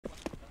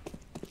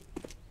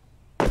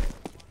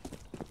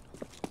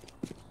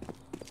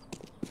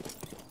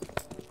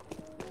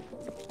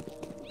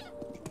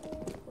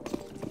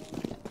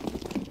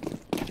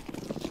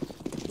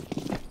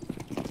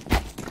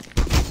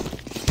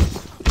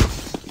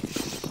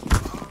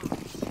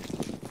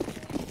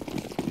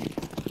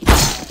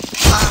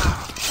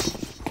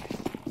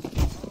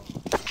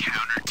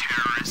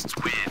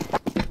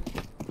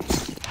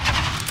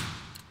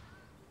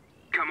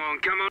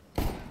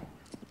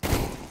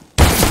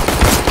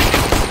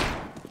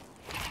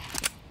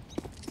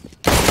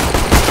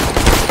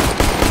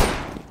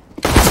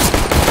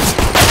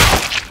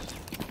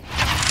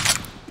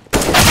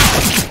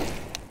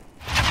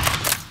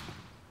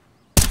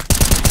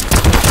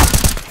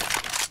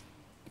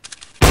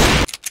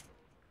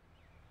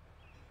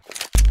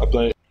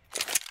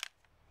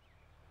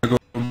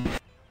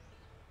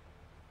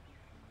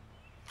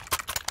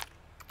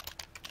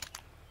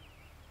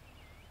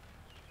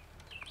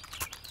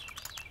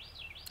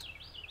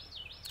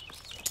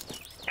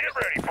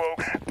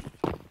folks.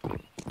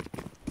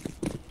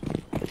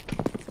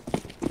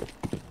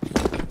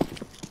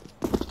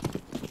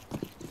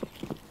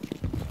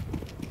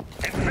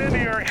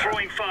 Incendiary.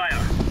 Throwing fire.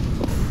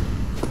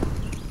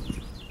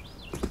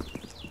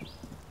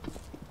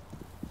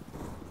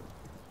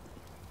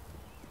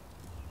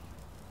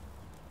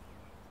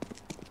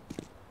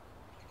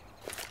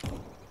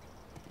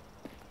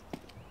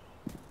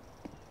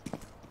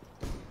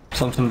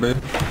 Something big.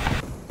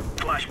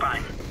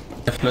 Flashbang.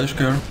 A flash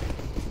gear.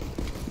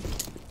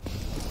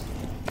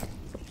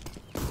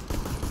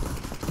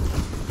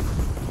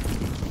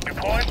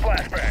 Deploying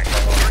flashbang.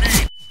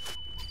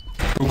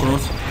 Two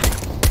cross.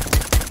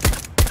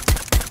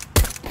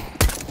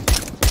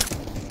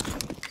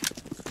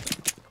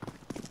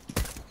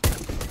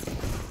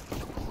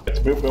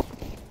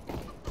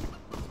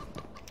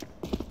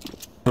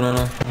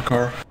 Banana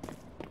car.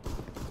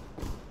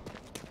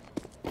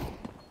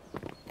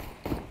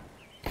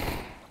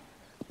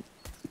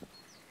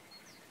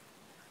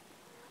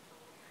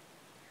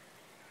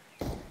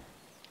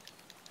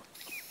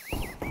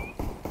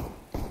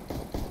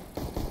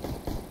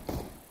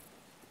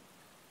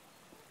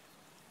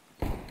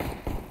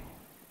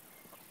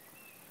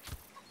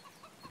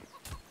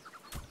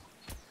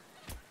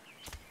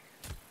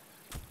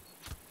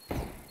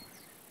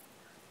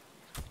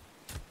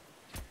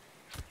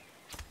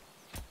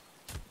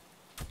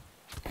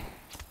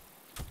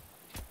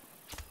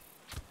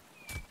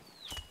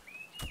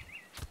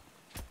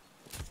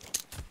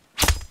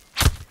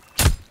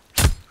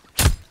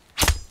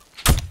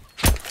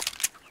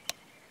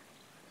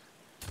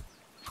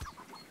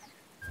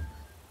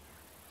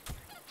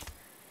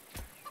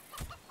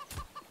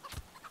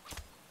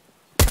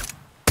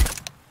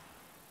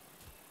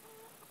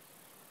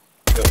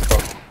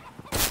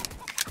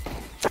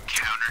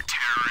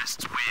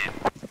 Counter-terrorists win.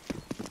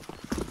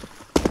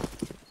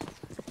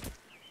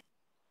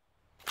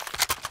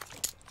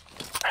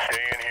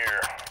 Stay in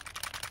here.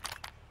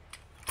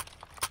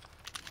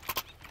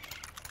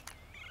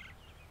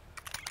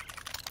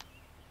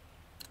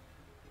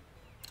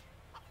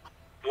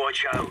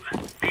 Watch out.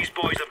 These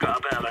boys have got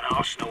a bit of an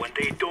arsenal and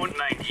they don't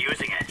mind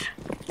using it.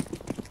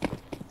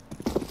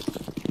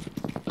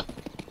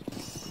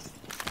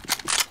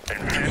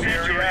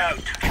 Incendiary out.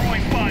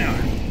 Throwing fire.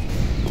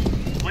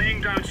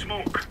 Laying down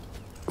smoke.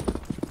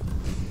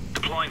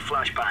 Deploying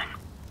flashbang.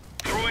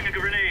 Throwing a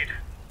grenade.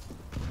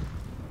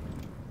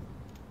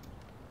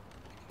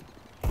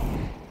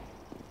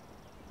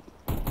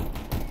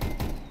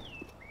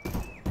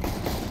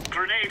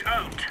 Grenade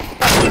out.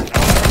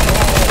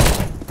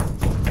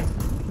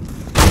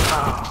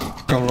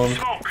 Come on.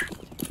 Smoke.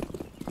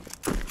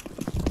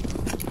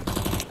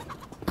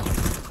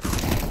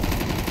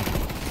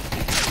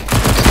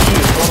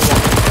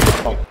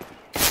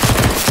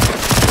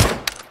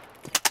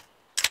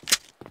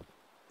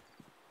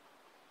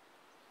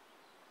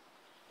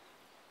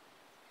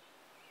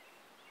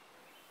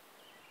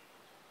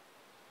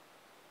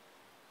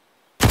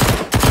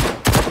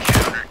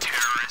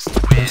 Counter-terrorists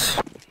win. Yes.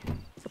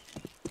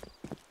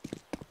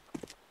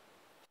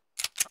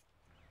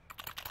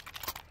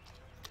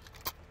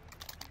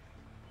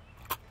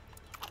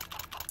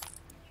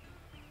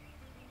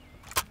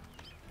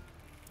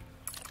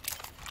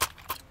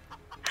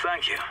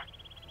 Thank you.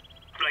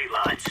 Right,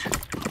 lads.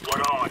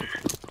 We're on.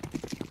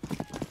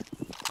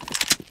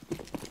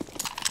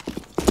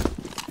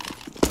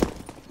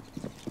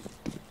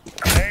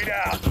 Grenade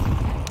out.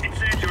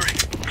 Incendiary.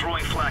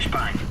 Throwing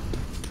flashbang.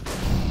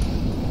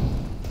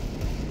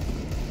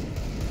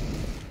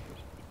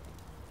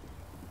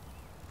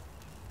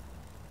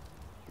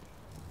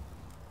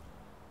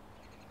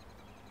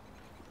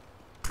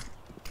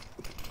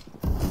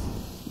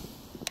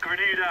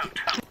 Grenade out.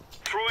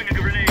 Throwing a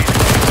grenade.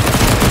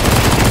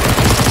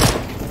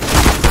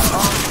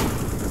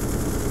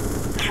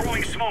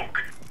 Throwing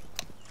smoke.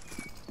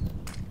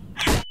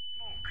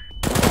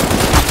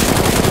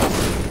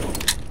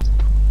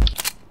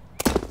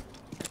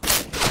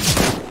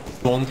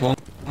 Throwing smoke. Long.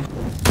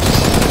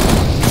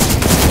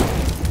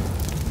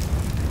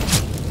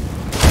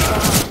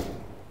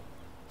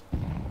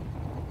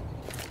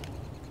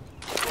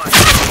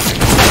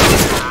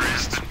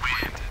 Terrorists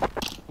win.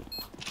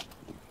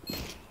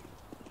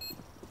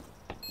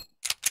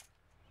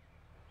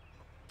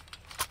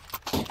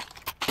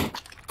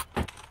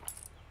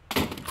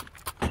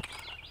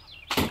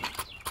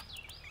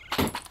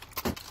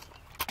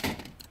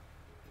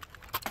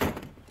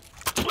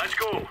 Let's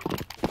go.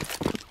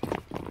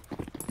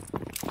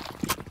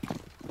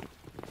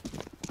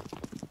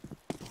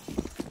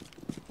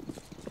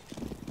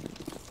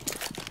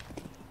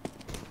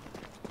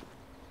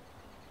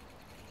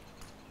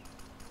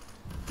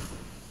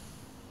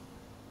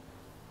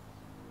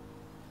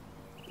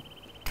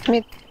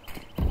 Mid.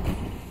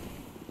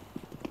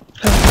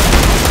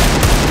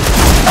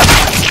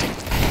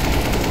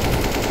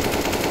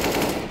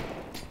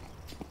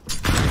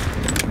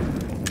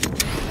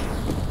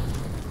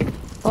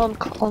 On.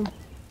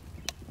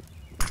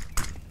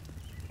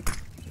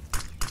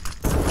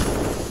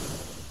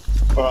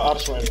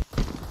 Arsenal.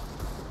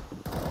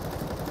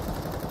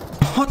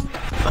 What?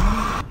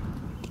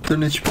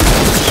 10 HP.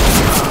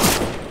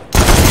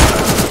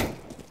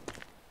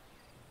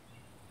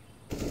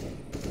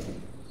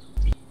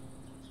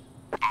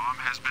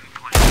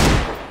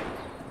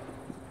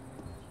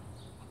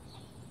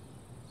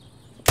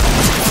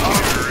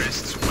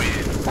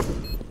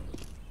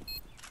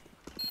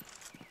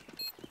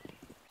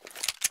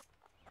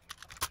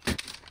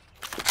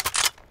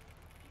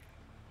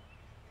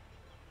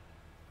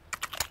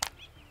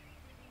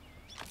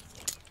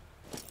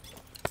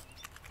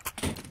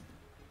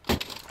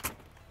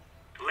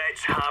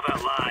 Let's have it,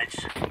 lads.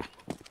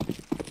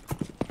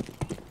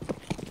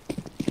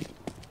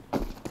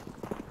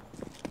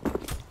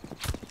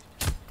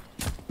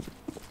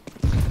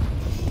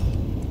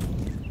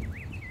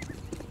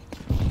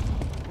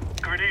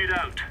 Grenade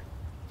out.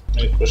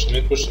 Mid push.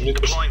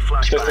 Deploying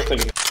flashbang.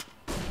 Test.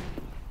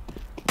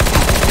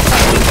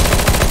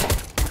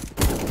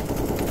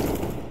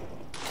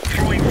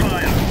 Throwing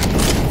fire.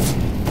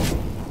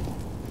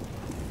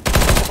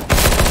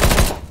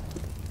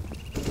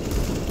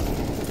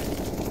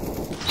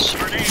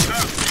 Grenade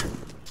out.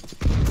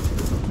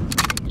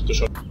 Too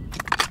short.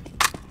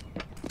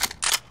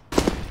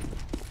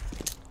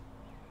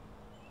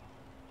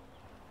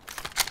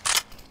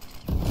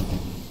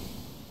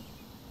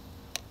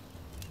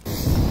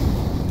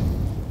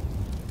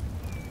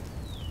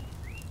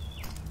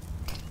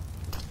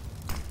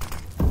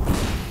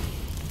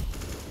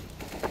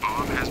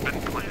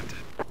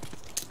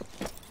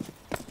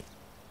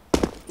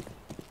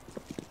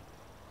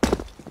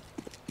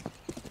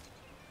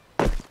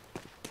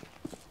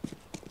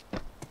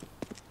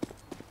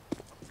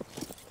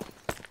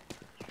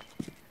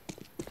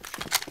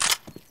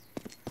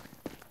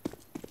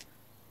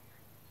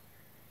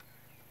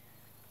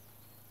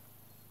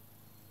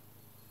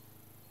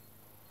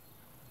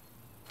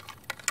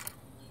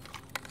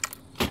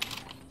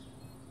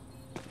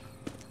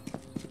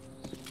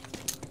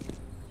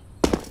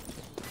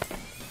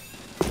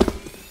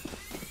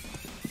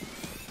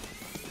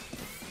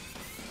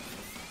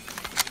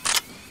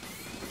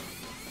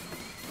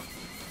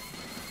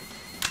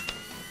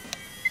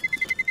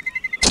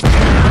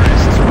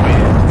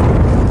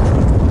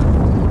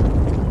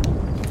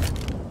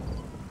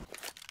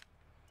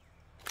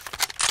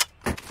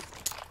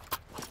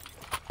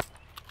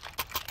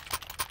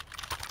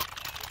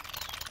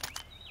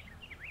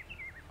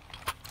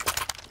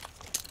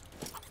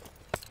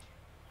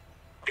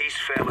 These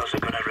fellas are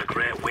gonna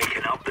regret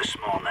waking up this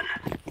morning.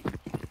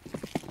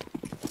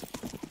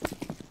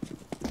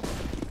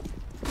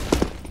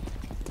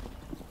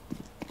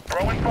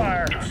 Throwing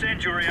fire.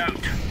 Incendiary out.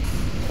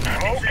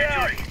 Smoke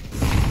out. Incendiary.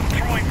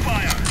 Throwing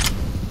fire.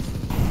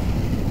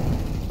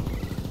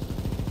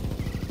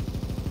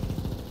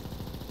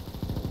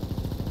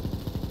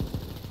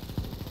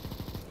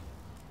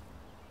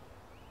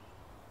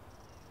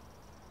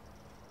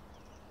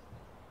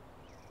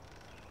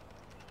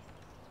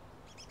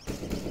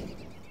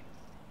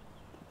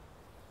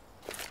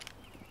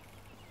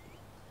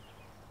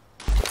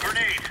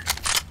 Grenade.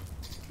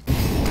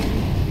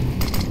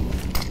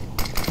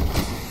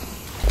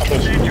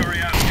 Incendiary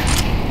out.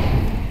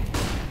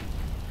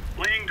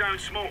 Laying down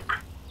smoke.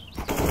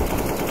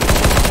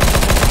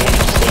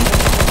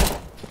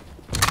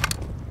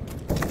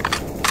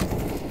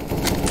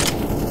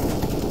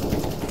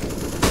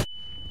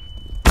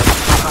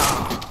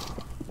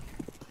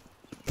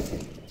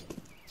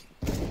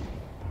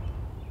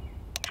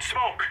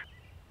 Smoke.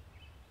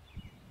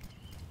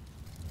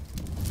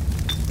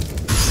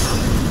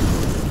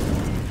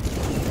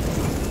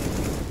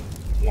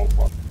 No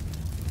problem.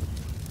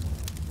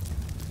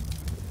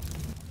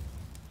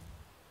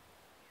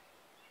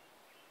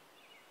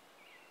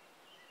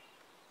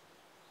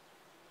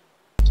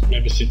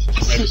 Maybe city.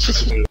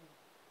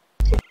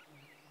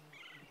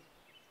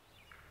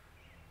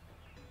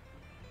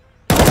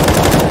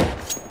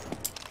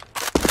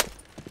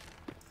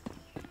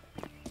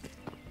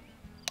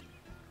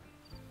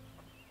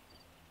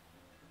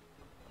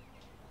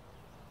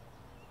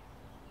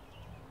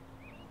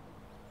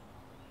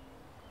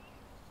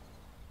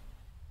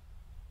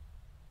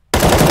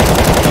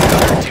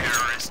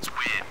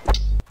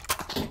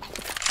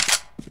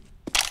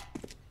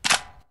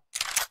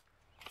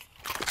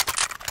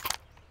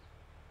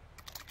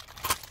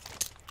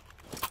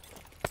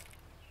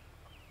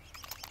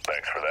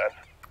 Thanks for that.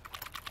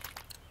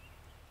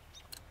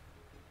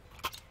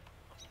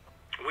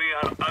 We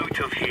are out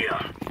of here.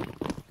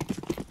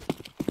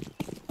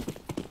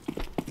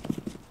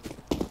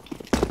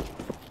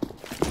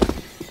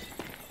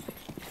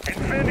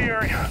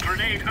 Incendiary.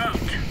 Grenade out.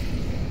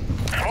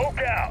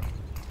 Smoke out.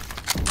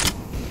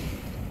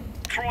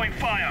 Throwing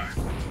fire.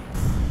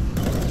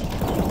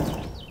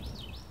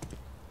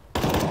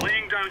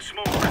 Laying down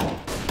smoke.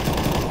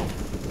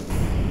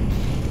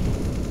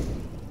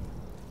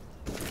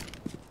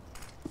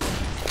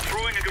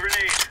 Throwing a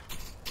grenade.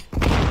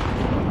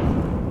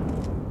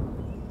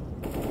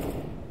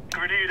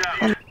 Grenade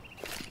out.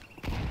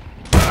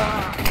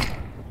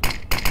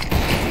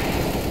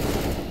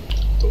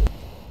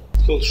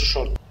 Kill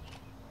short.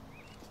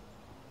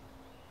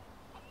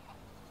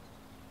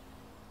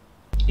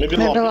 Maybe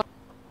Maybe long.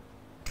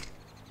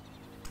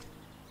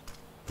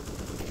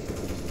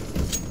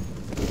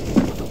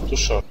 Too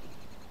short.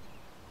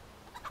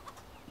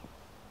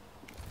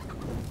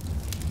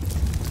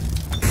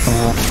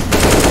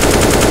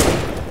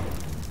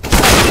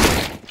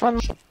 One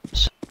more.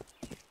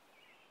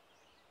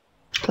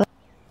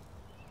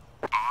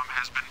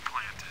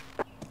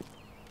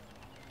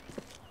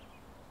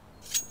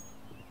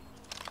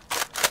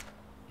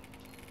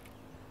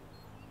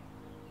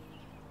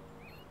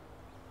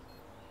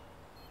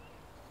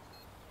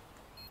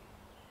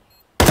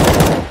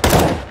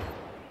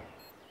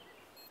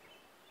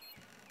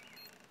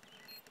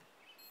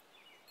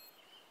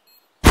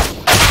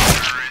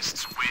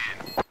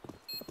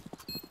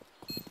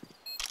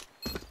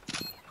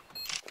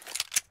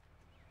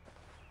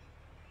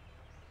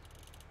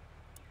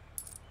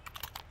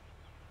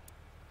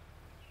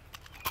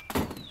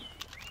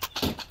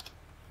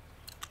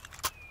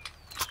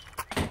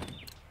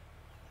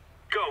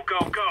 Go,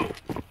 go.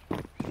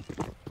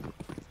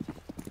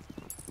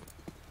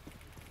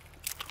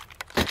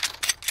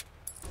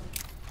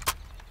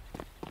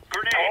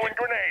 Grenade. Throwing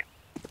grenade.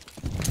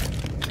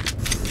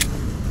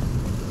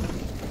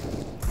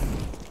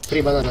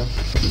 3 banana.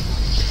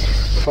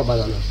 4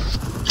 banana.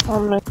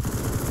 Only.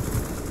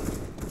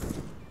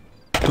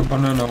 2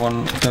 banana,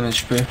 1 10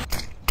 HP.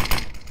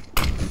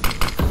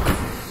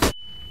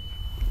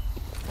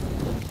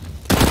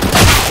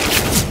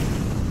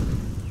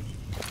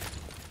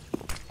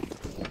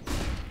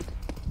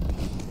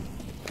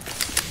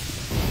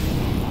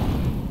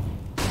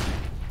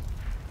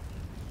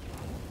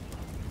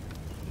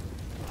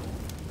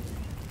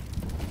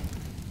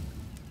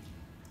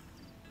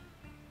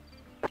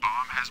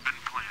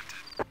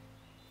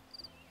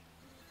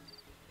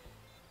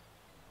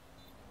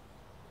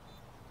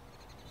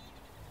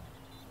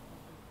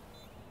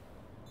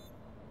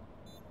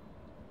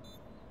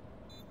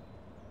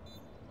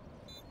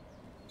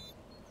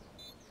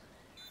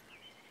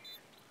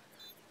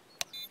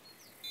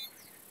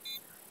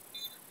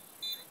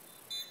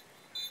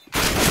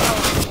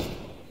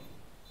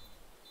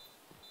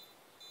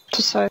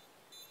 To side.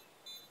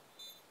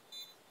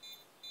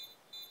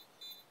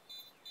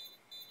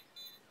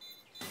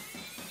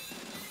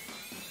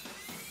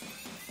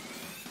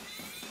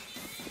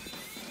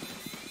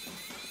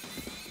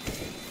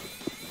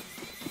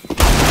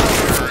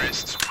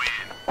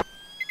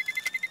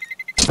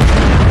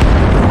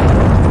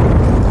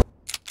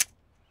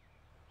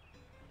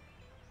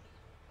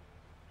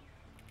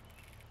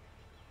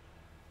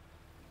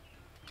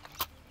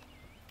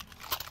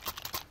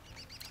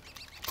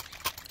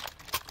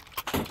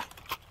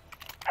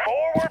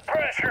 Forward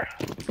pressure.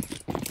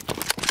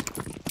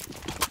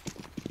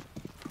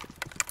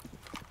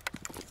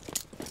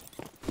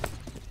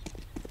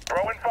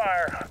 Throwing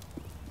fire.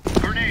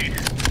 Grenade.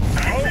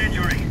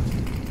 Incendiary.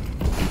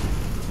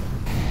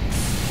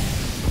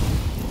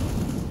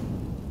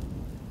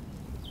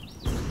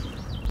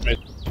 Mid.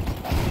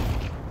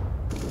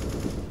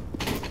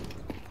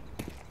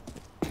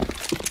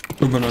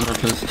 2 banana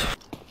test.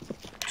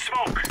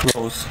 Smoke.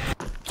 Close.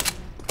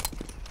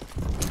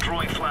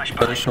 Throwing flashbang.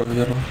 Перейшов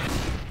віру.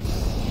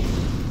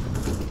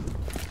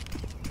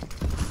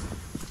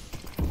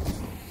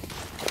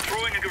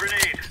 Throwing a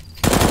grenade.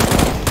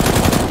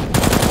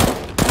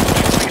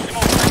 Throwing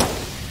smoke.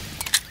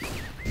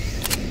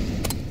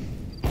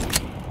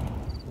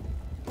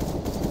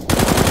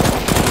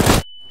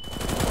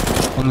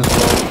 One is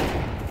low.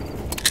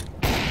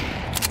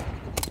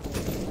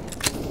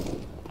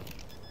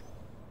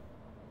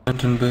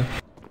 Mountain B.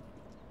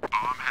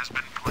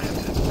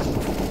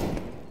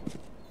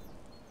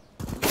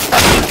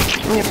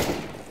 Yep.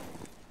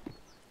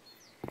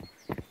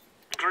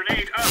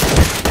 Grenade up.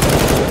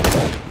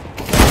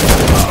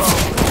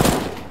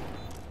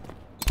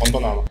 1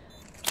 banana.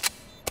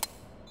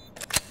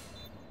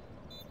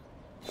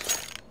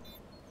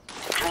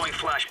 Throwing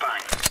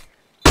flashbang.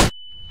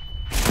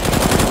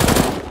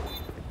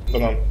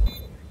 Banana.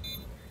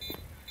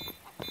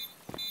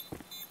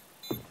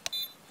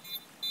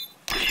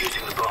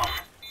 Defusing the bomb.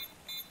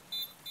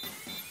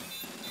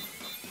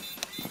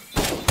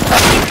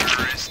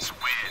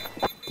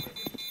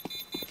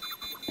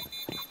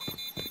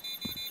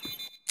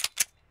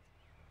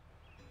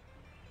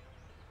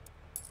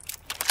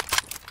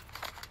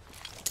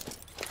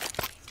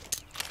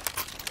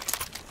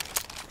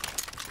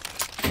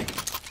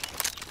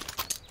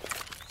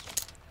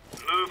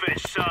 Move it,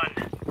 son.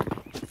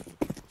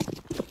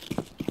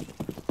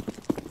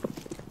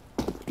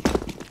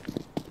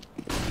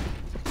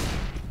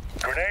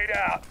 Grenade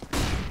out.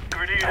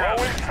 Grenade out.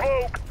 Throwing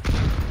smoke.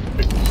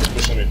 He's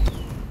pushing it.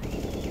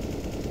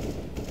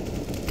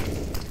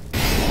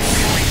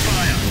 Throwing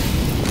fire.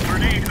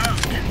 Grenade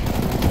out.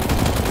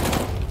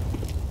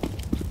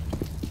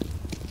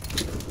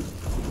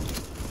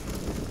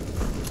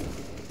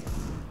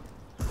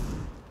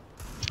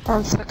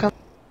 1 second.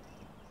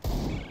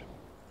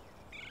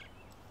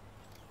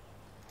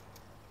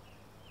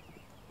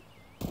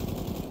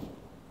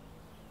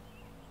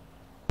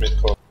 Mid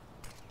core.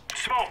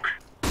 Smoke.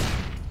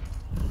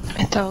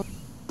 Это вот.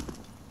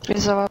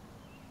 Призывал.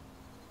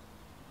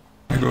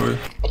 Go away.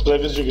 Play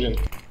with you green.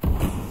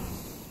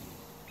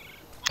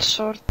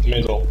 Short.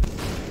 Middle.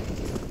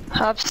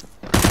 Hubs.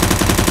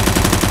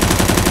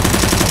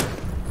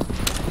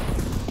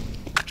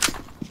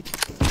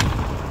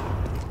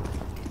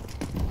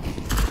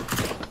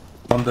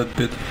 On that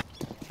pit.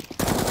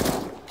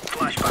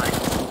 Flashbang.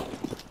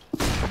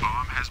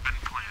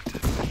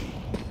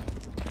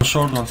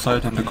 Short one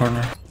side in the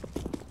corner.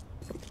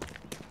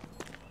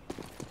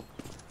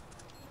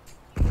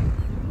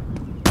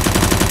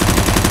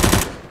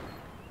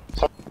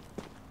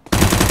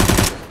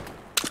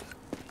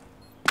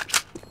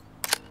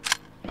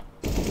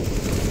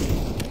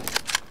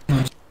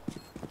 Nice.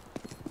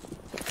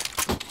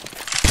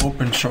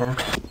 Open short.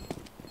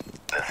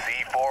 The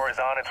C4 is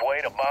on its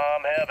way to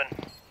bomb heaven.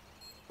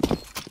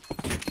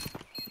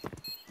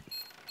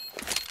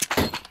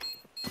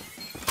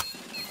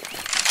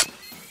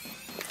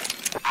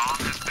 Bomb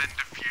has been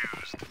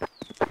defused.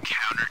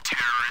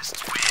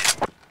 Counter-terrorists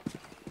win.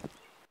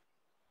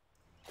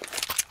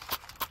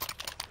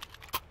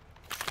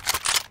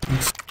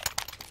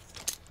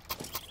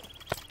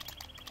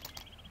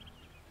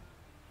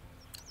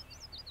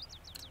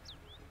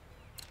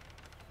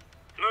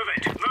 Move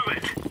it, move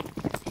it.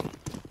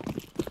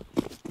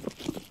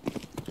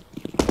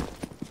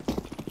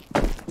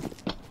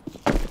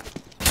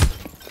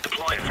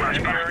 Deploy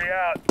flashbang. Carry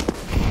out.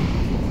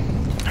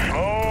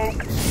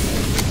 Smoke.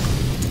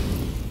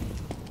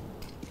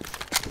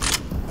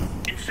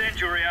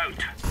 Incendiary out.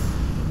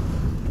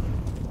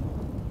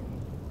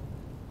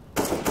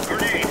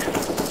 Grenade.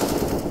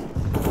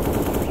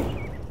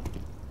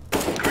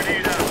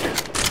 Grenade out.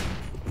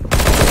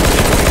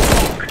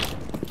 Smoke.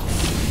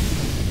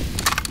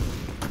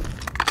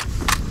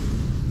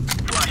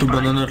 Two Flashbang.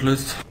 banana at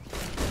least.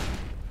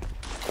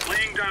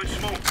 Laying down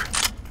smoke.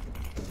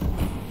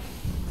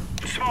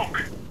 Smoke.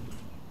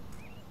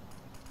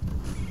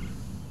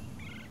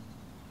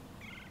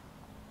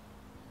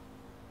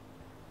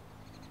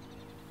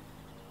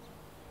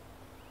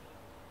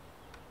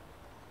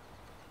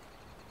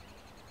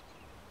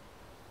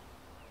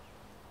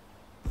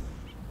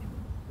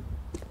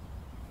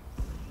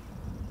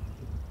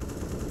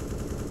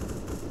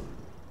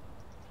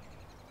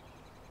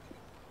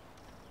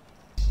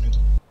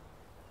 Middle.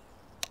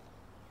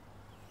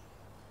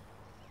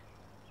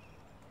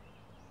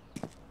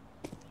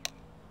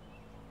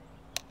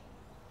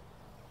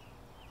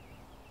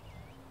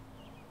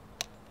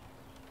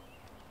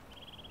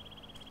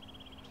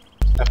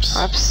 Apps.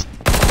 Hubs.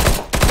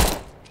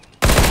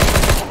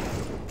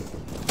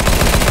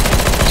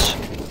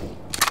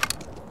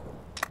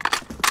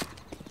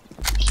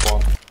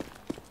 One.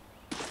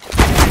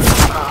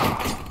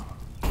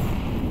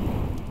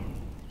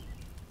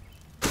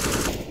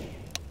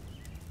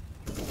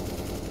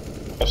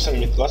 Apps and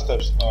mid. Last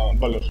apps.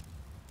 Baller.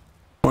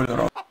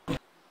 Boiler out.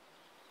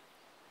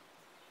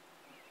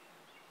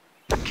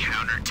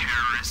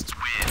 Counter-terrorists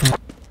win.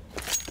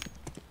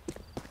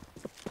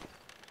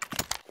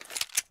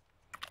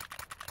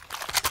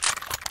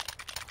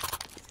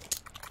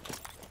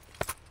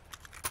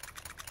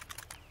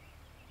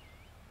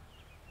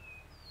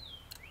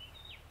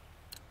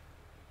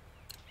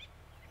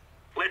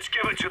 Let's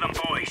give it to them,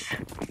 boys.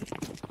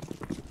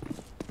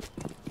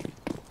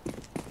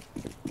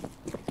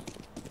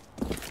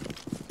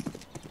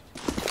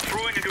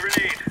 Throwing a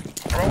grenade.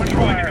 Throwing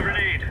Throwing a fire.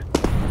 grenade.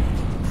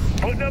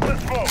 Putting up the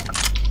smoke.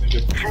 Thank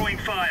you. Throwing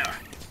fire.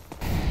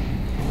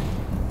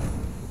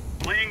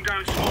 Laying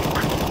down smoke.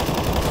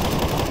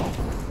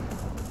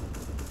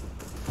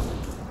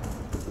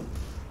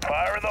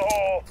 Fire in the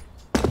hole.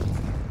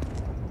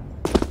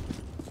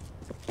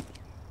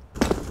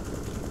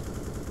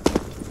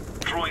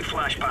 Throwing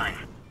flashbang.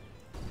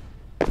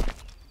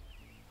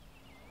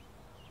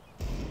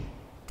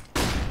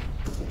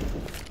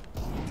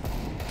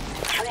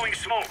 Throwing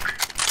smoke.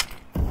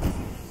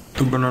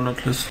 Two banana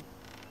at least.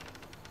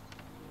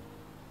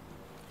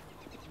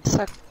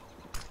 Sec.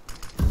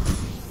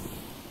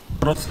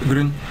 Cross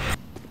green.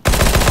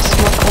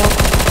 Smoke out.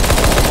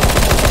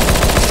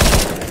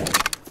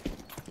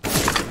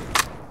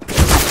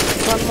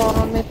 One more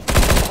on mid.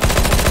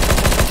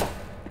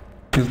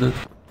 Is dead.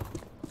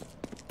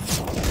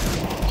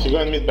 He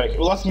going mid back.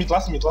 Last mid.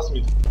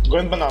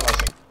 Going banana, I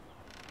think.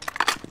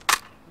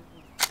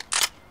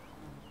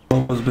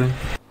 What was B?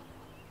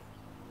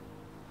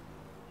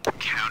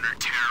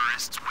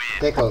 Counter-terrorists win.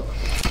 Take out.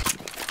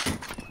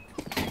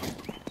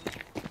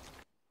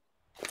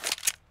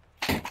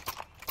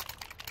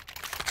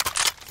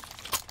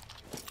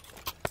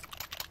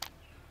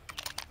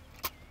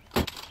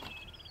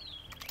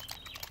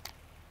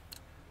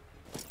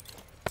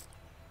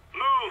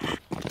 Move.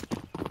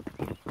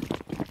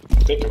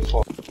 Take him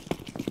for.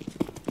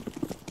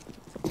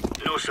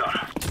 No, sir.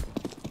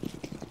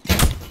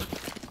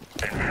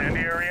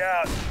 Incendiary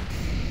out.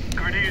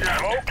 Grenade out.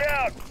 Smoke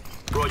out.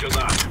 Roger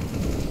that.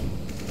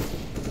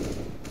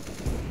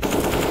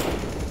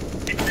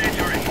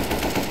 Incendiary.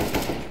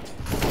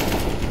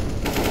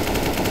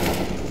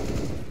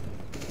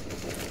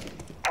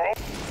 Throw.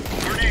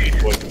 Grenade.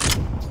 What?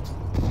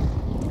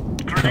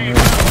 Grenade.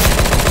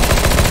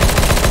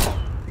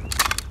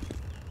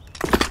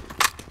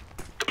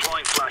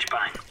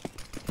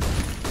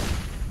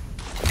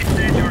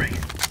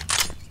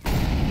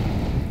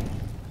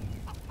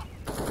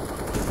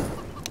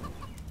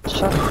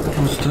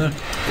 there.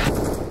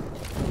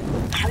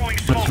 Throwing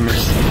Let's smoke.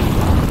 miss.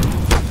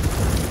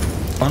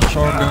 One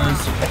shot,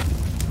 guys.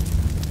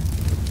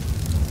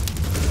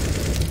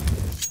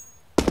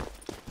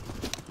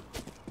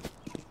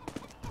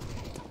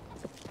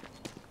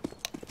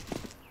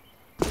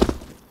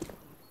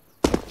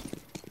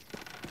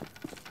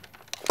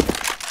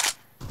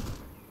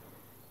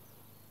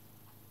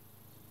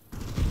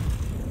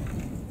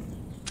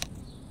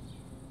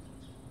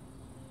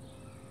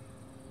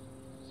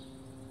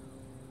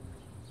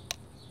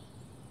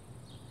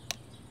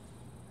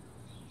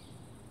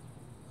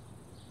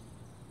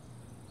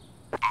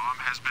 Bomb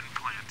has been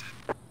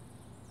planted.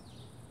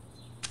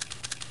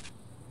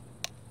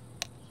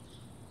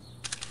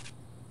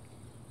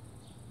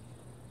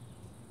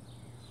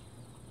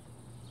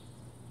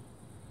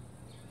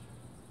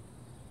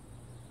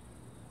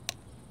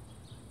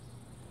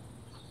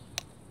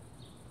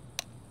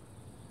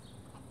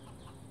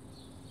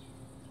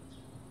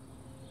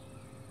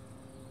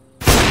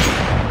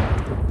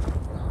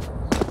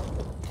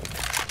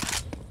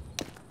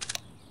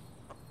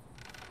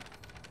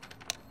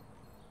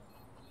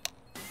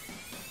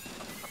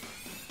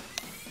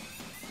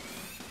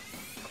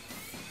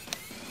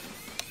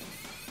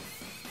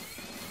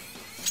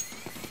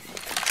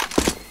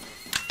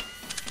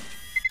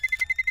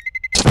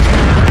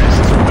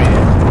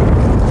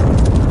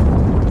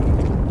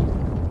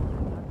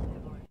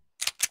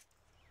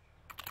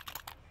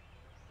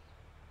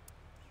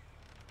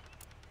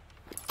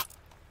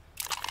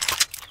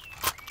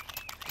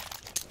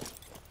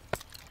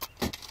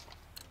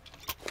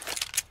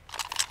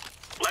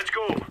 Let's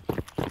go.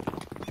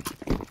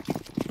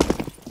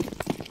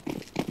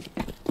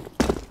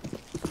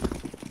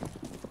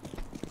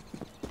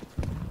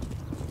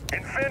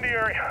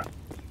 Incendiary.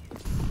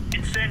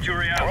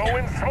 Incendiary out.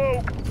 Throwing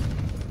smoke.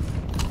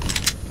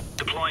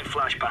 Deploying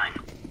flashbang.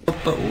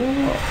 What the?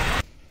 Whoa.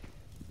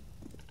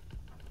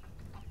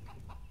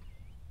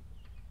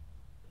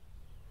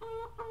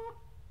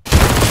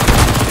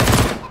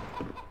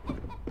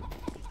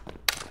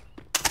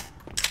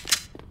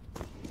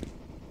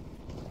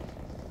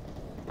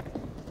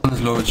 One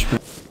is low HP.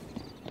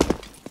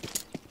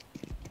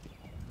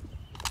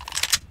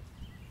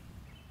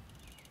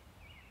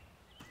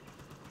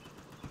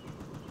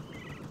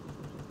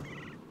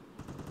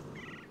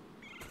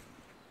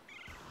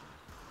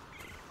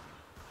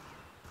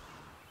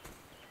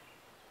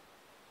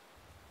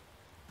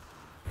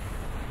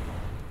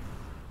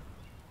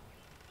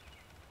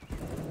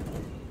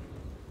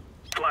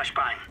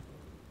 Flashbang.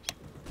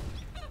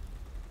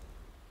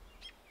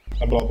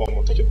 I blow bomb,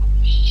 I'll take it.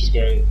 She's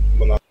going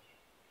banana.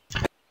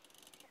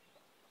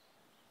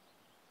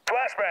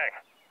 Flashbang.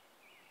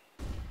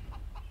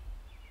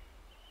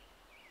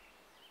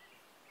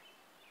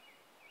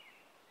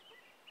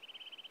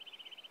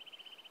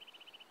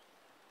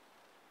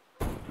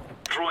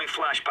 Throwing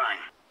flashbang.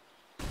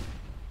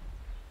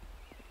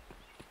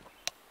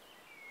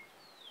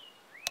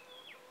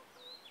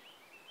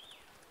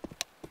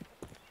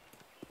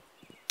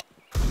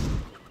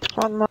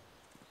 One more.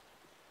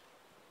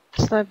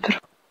 Sniper.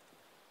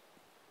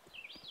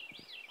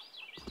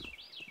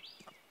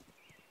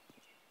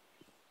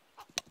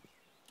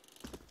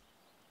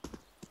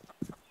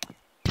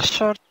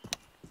 Short.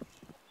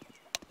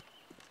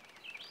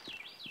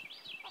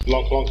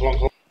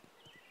 Long.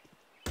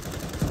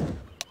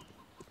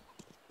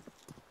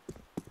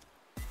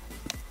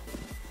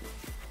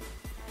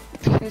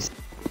 He's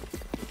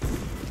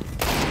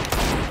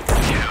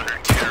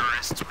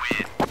Counter-terrorists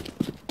win.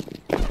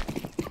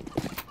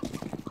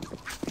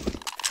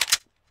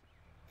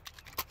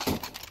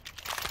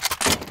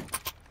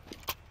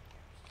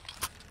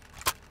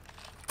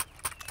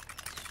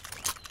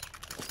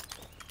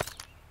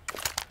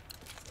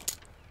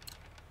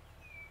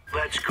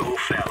 Let's go,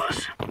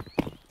 fellas.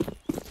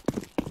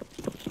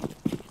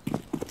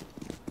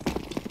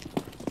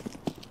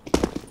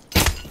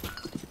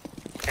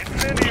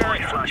 Incendiary.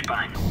 Deploying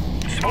flashbang.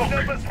 Smoke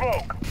up the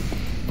smoke.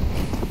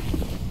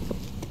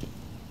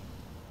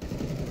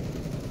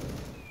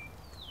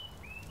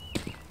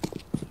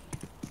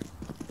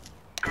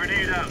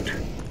 Grenade out.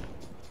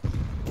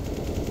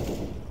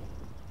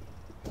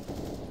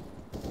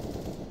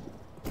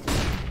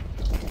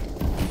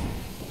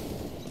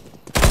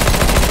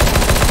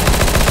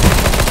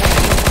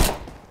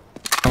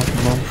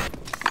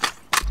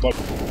 But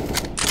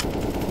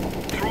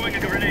Throwing a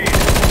grenade.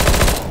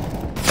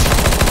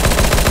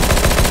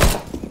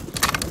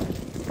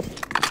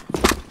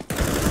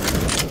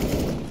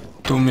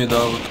 Two mid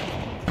out.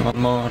 One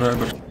more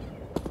rebel.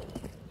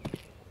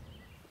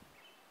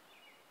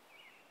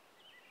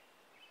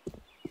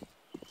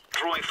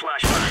 Throwing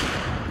flashbang.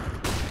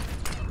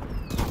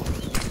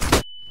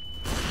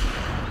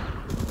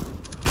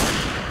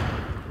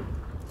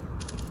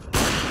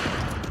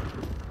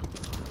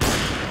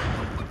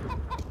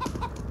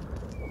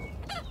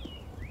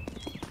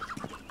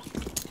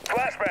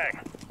 Flashbang.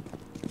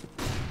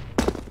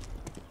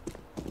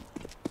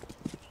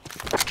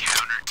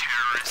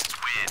 Counter-terrorists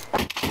win.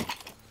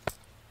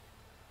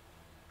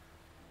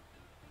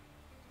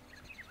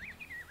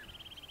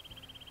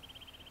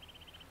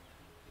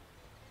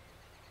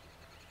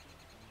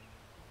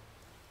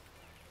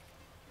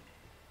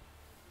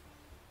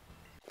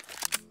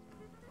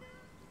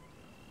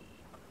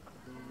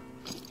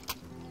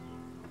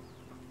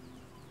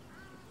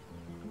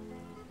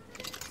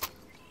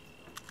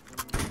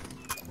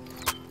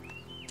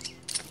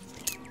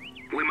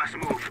 We must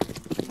move.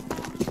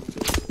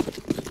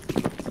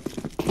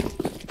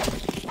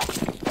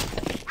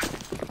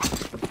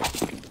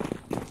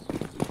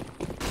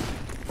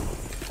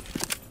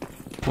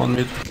 One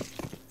mid.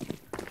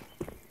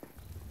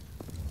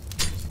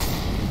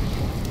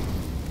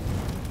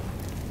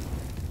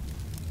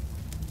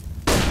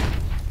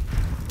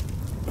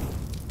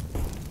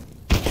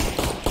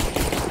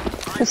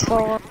 He's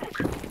lower.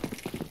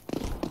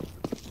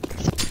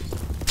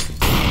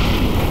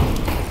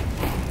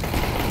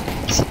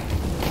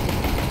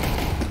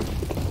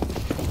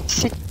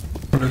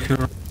 Over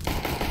here.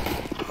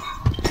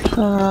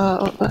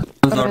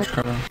 Large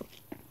heaven.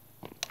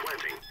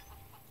 Planting.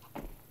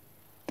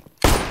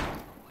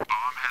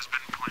 Bomb has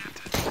been planted.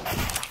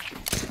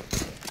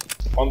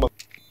 One bot.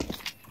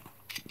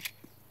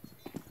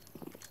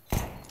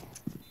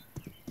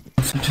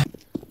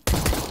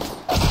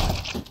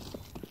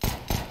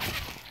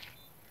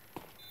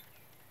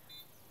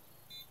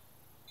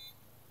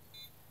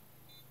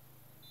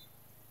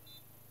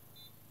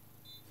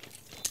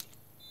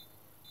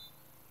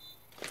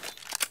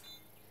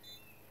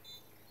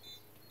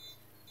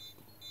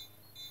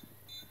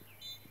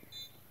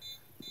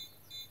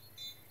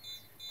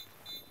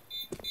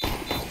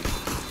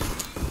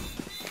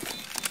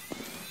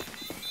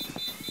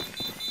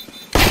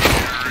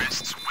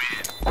 Terrorists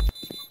win.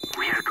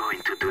 We are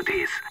going to do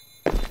this.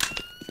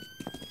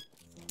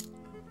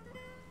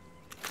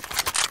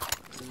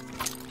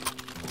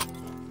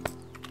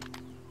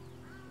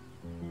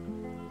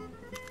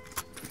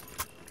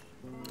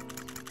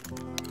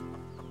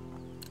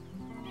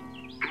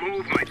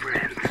 Move, my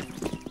friends.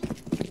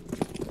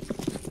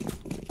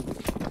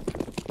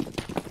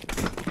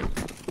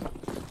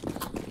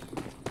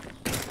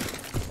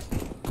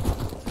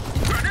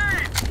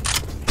 Grenade!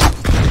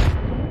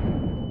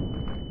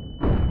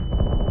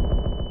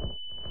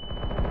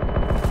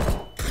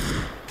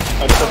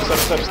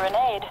 Step.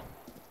 Grenade.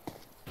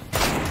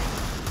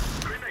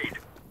 Grenade!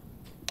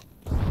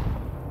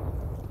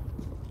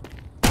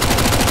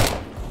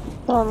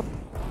 No,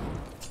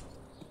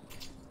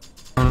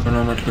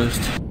 at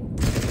least.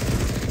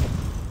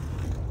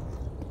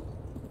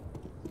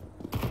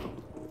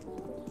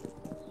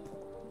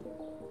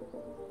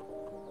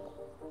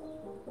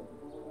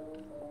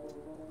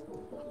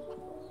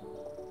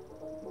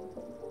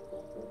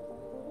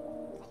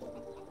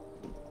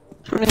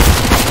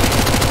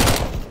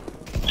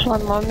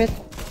 One more mid.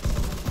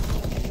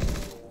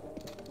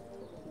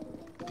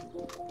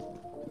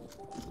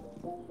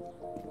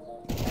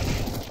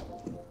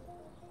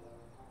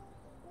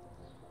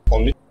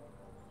 On mid.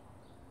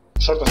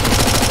 Short.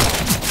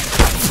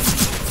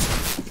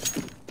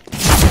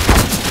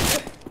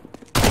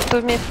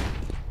 Two mid.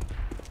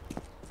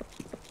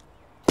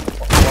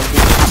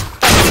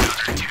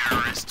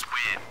 Terrorists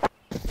win.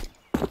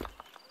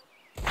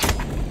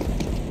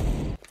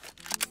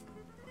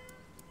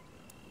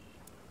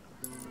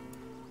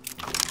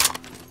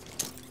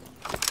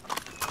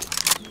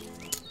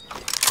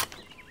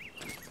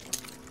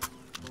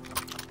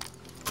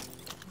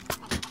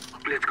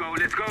 Let's go,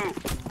 let's go!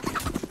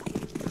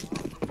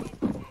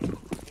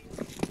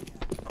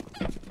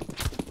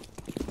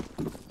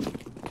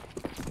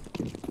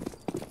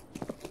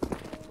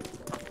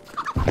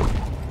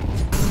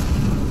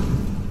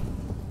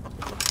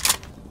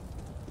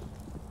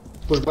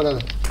 Push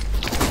banana.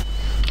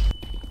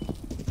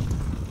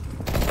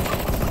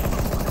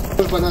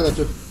 Push banana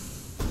too.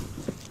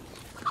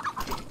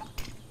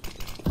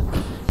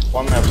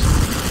 One map.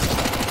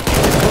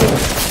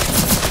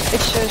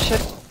 Еще.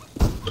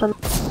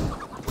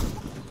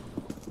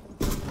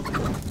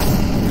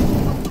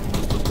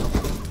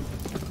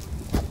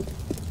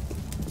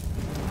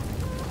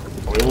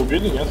 Вы его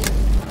убили, нет?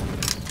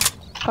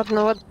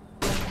 Одного.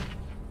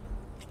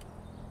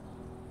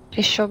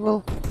 Еще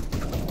был.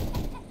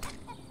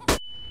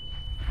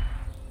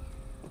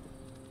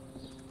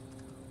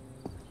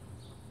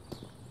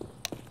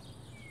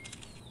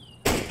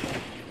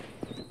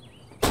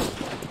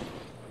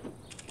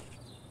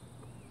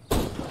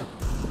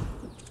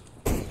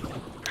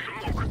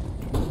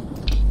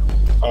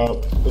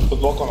 Под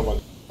балконом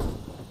один.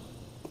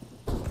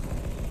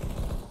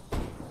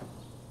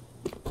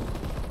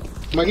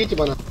 Помогите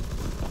банана.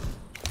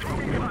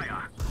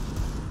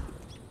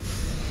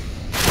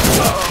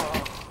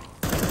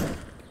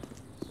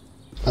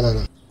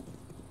 Банана.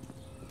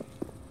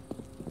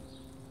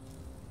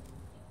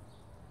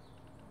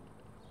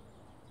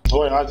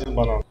 Двое, один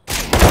банан.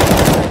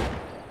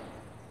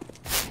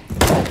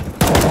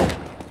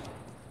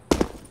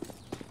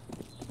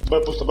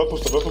 Б пусто.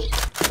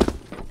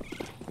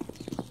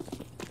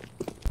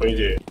 По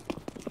идее.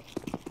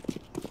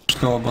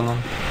 Снова банан.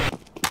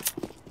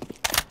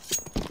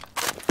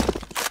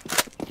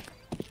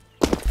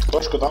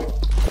 Точка там.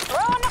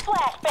 Throwing a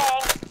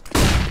flashbang.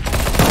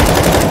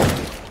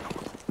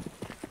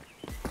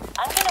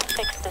 I'm gonna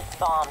fix this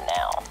bomb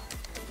now.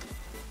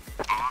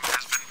 Bomb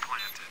has been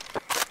planted.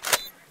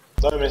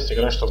 Давай вместе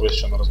играть, чтобы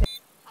еще на размер.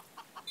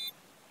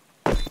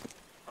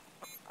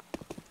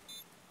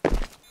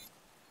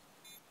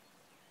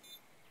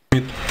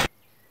 Мид.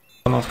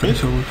 Банан, скорее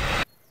всего, будет.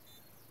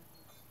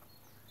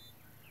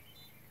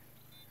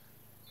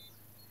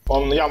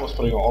 яму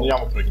спрыгнул, он в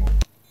яму прыгнул.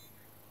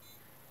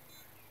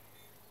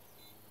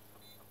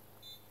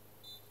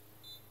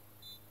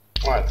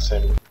 А, это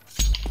сейв.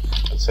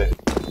 Это сейв.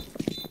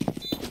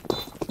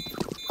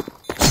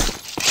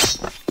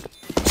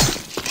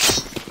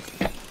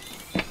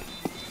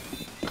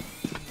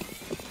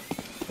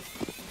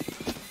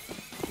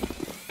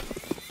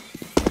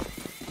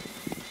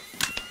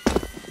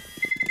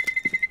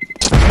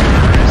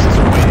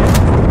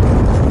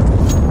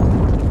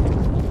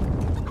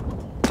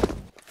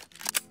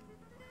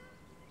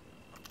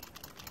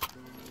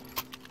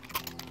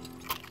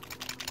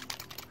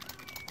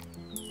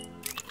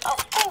 Oh,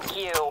 thank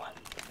you.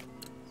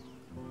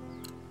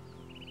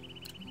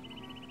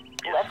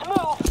 Let's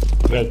move.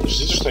 Блядь,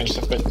 подождите, что они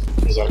сейчас опять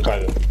за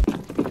аркадией.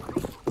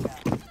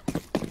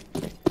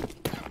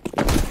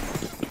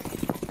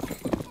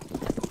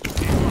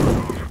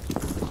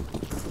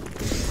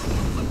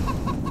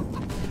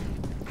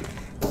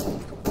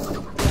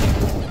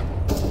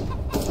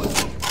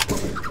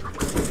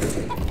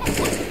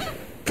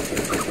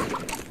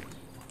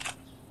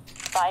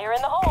 Fire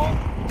in the hole.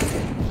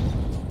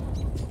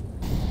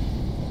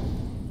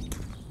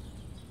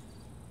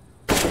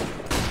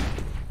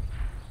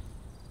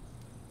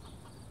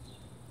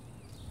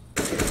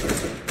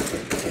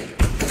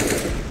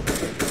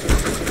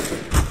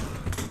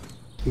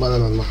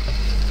 Банан он махает.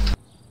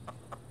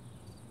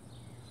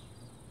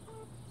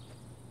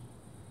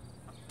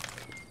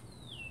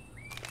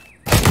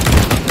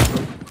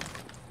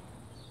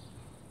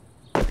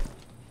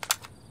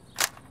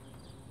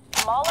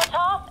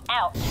 Molotov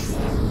out.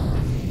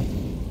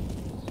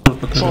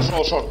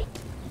 Шел.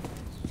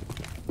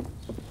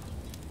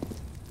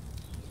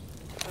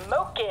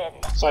 Smoking.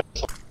 Сайт,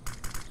 шел.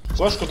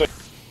 Слышь, куда?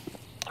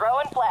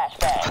 Throwing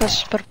flashbang. Флеш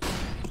супер.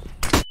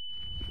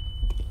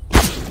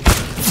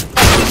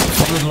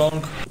 One is long.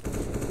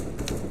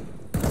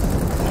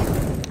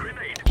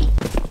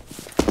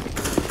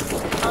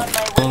 On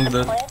my way Long to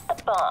dead. plant the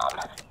bomb.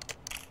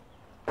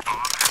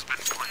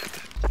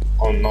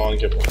 Он на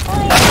ланге был.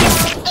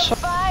 The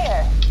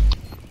fire.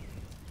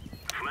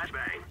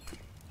 Flashbang.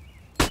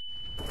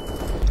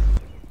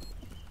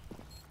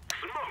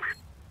 Smoke.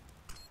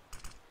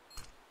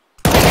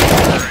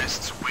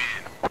 Terrorists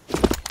win.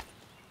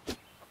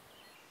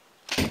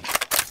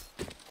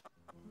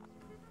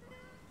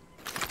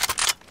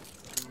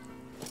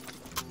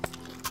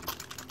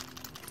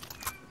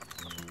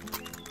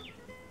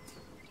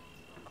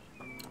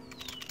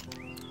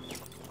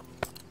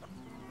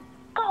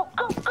 Go.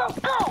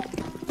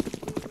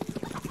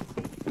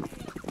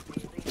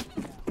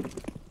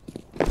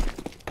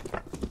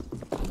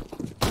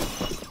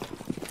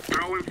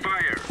 Throwing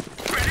fire.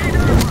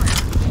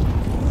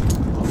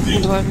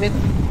 Два мид.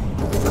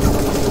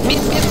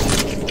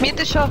 Мид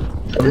еще.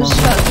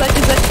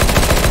 Сзади.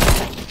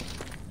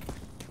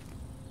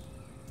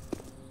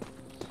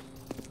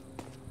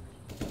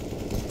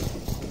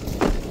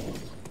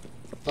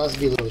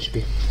 Разбил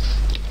HP.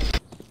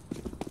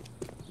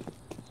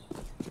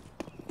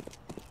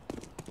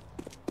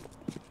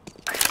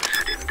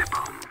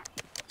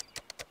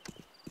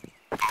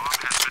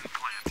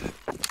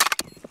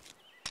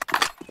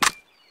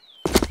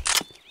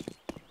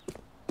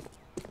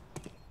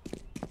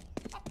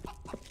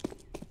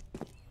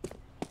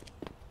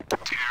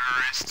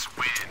 Terrorists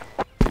win.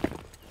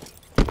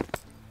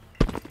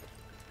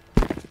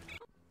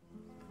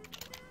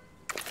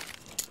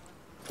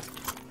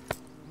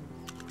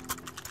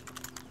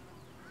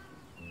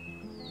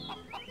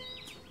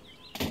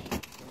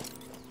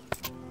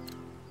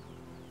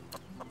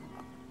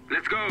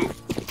 Let's go.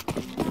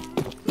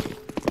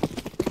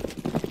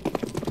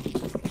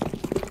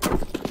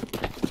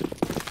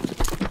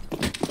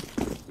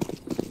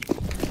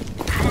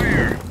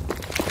 Fire.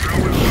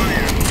 Throwing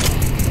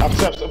fire.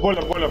 Абсепс,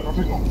 бойлер,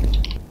 пропрыгнул.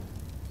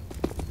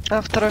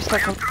 А, второй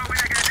стакан.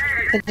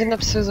 Один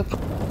обсю зап.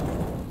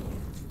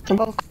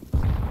 Балк.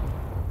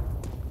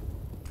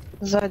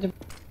 Сзади.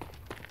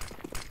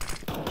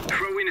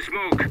 Throwing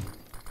smoke.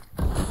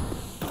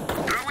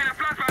 Throwing a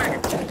flashbang.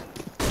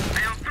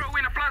 I am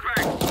throwing a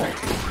flashbang.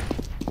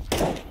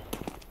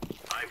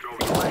 I'm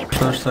throwing a flashbang.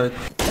 Flash side.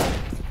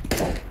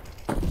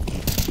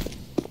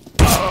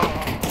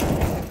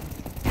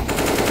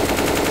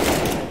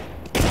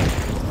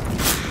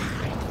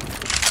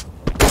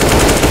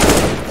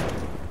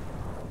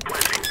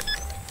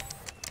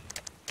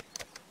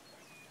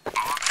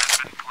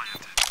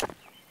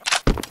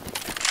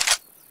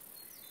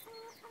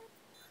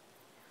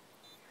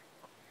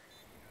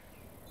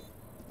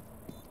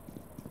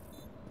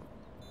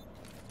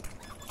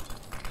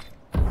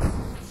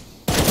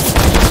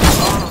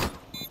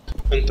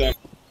 НТ.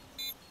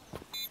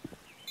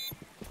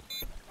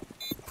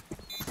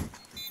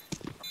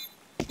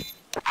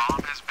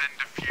 Bomb has been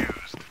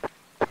defused.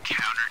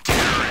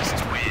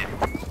 Counter-terrorists win.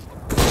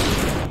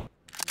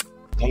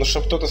 Надо,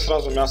 чтобы кто-то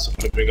сразу мясо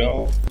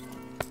пробегал.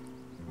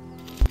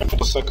 Я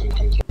буду секонд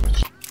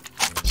контролить.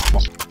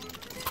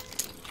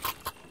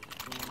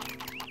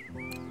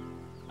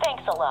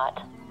 Thanks a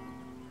lot.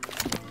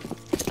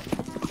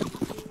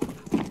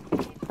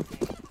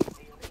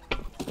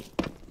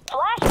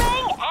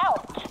 Flashbang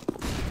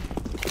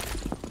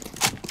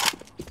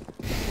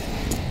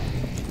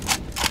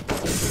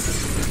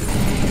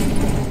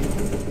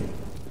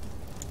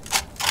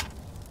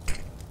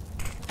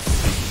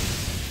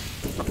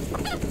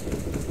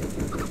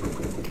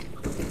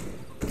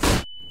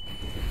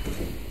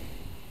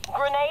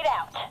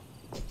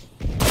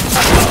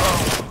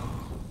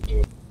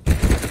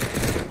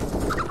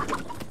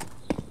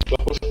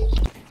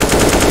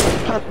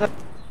Under.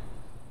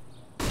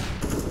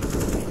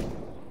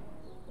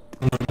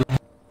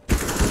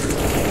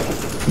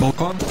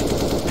 Balkon?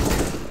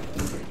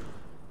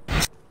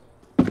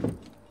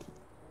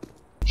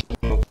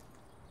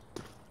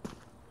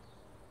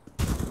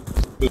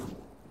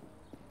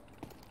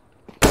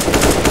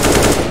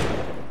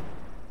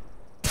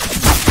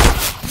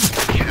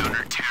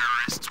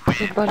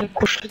 Ебали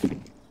кушать.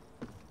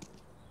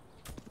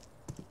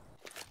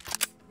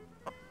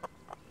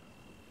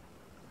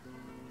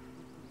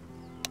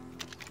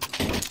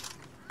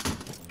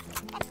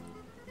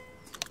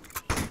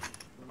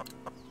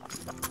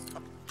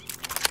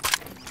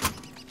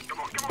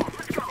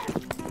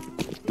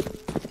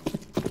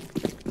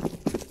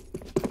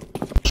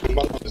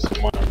 Бананы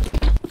снимаю.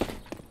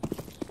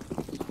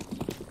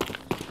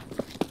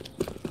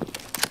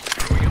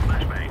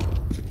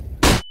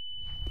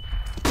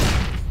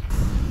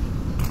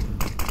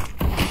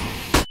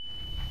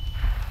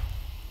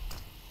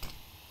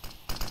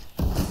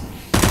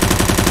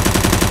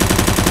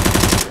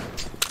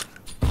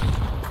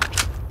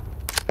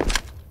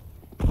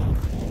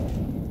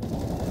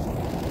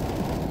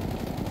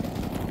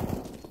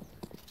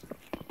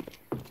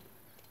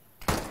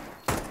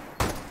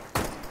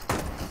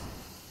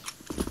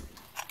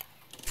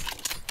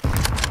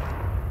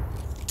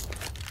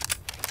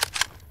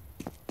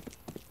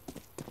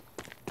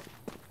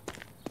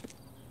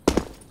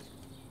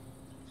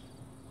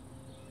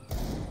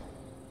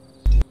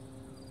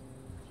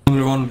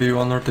 Only one B,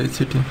 one rotate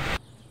city.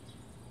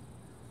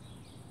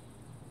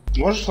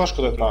 Можешь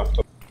флешку дать на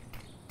кто?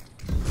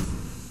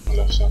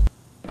 Да, все.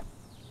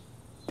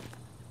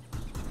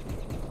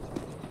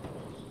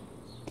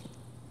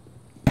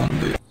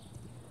 One B.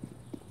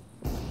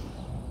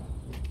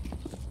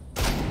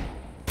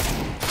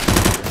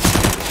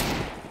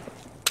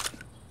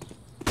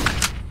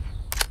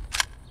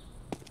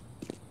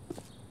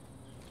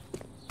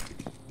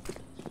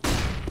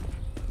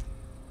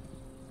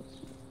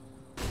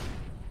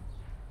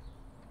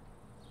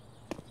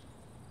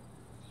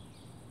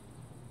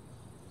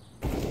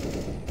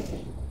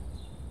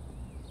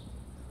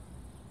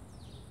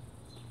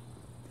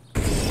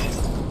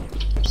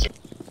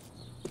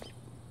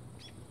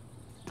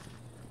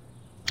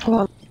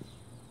 Ладно.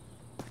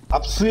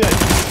 Апсы!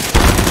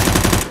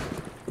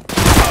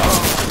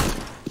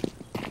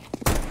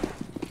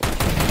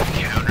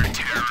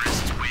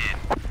 Counter-terrorists win.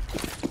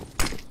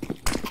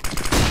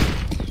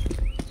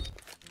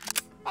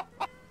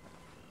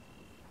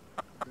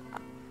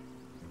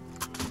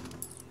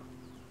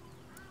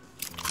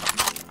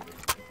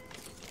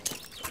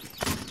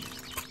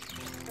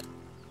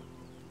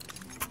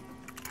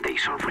 They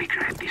shall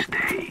regret this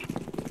day.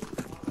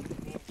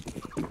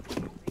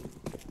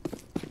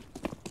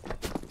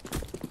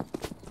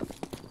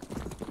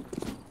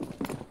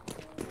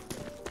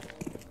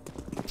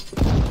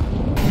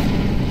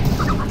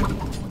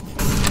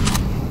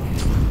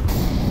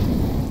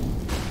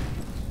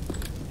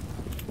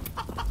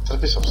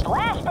 Терпись, апсы.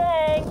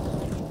 Flashbang!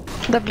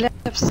 Да блядь,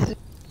 псы.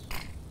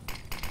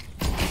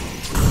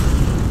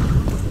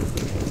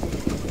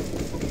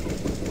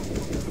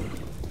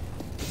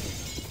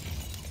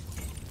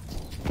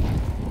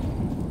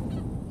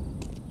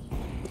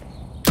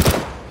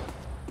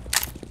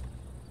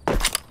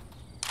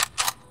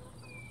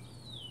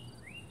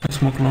 I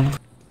smoke long.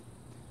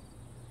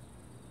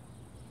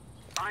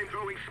 I'm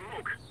throwing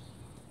smoke.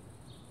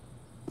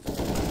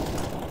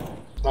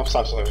 На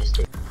апса все наверное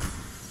стоит.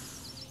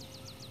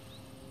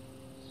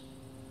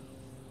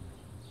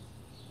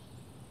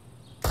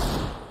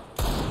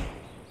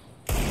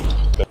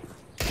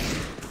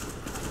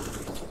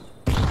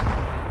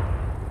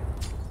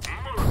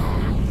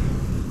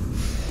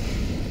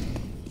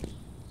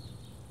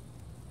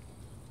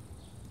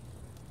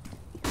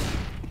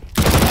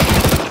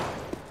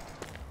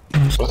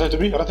 Rotate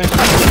B, rotate.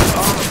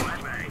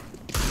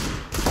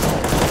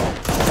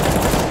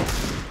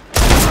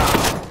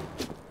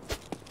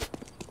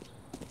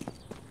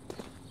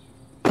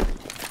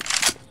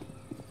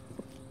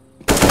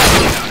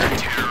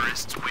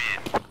 Counter-terrorists win.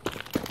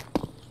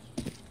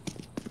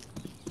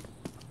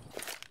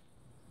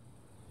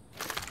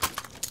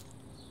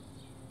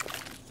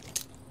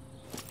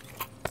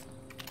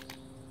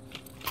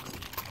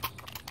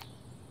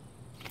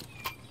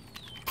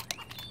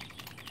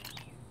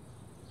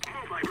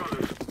 Move, my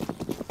brothers.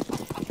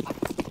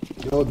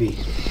 No B.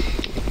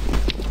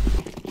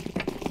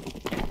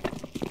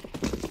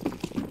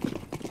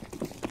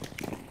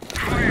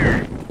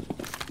 Fire!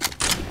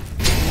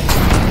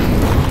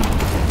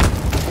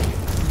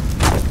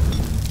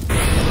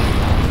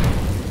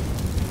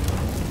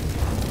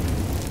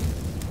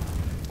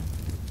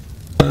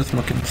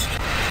 Smoking.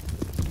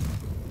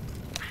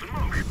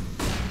 Smoke!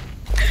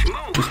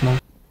 Smoke! Two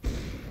smoke.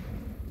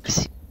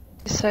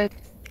 Сайт.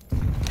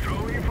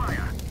 Throwing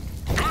fire!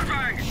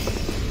 Flashbang!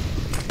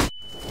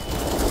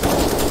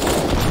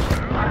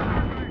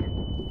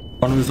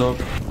 One is up.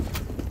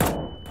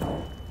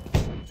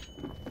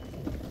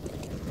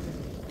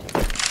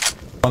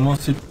 One more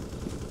city.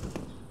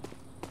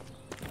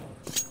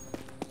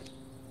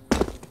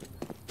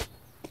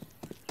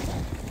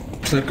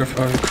 Circa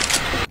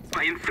 5.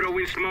 I am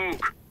throwing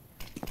smoke.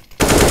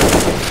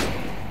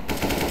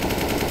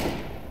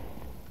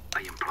 I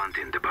am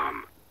planting the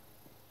bomb.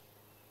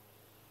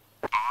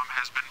 Bomb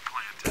has been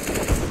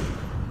planted.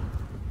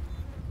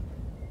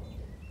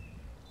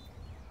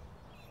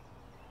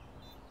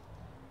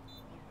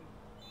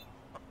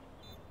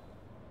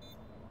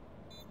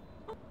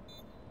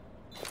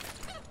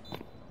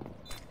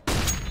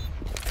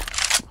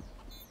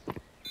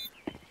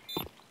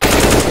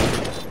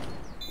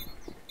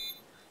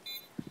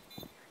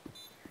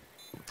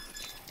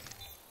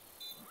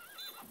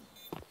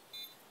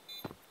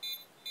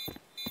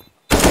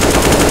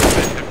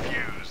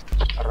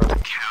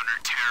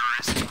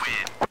 Counter-terrorists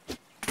win.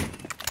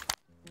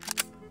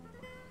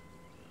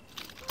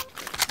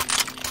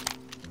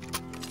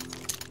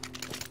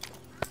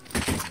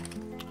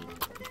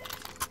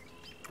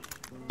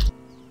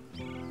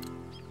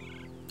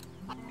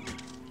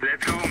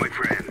 Let's go, my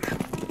friends.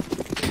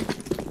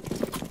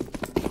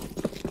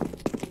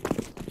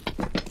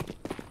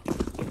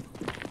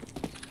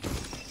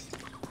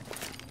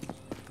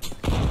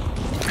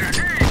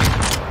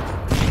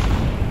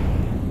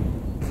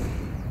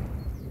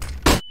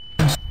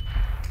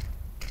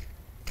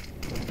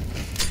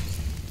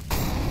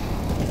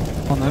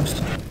 One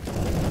next.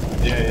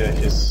 Yeah,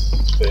 he's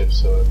safe,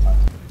 so it's fine.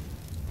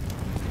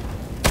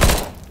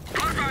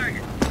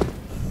 Flashbang!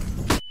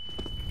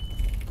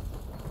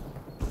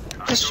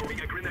 I'm throwing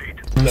a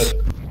grenade. Dead.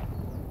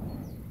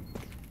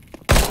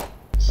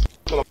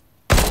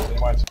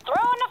 Занимается.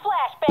 Throwing a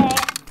flashbang.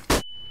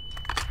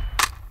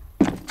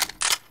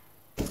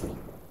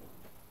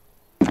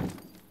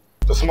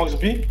 The smoke's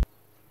B?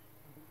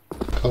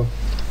 Go.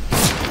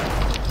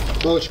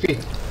 Low HP.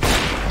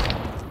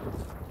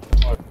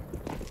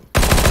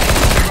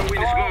 Throwing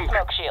a Throwing smoke.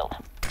 smoke shield.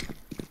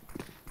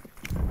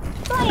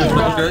 Flash, Laying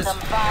down guys. some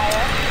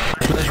fire.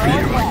 Flash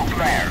Throwing B.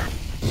 flashbang.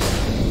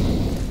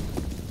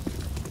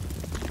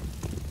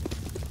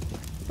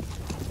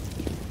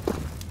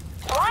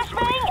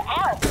 Flashbang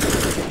out.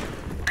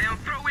 I am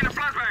throwing a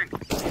flashbang.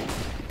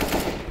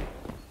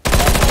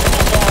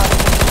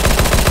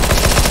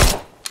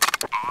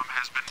 Bomb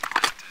has been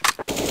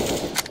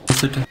planted.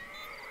 City.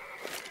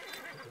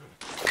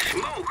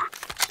 Smoke.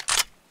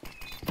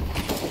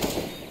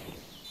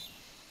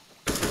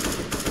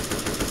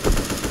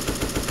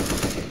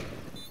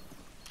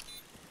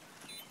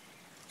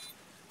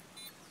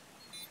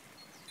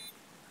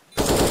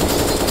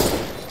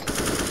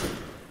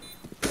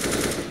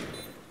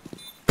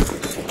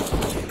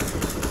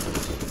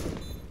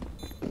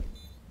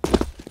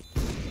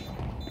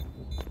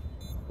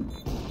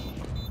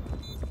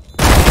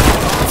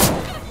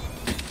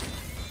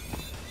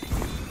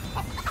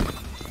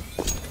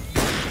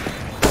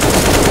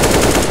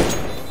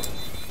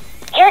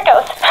 Here it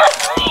goes.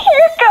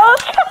 Here it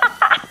goes.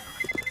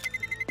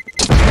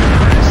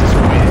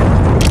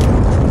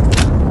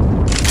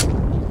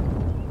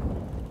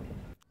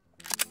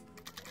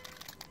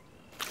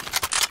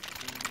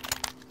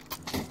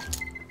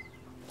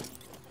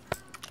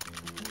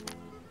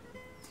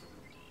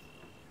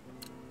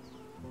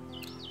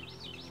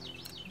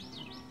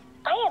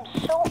 I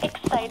am so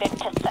excited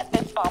to set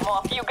this bomb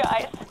off, you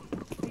guys.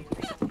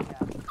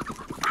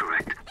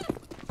 Correct.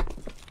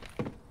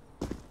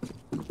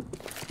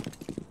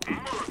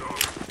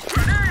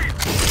 Grenade!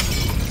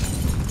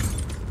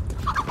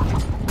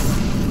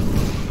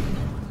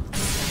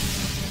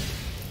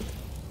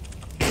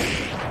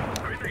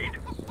 Grenade.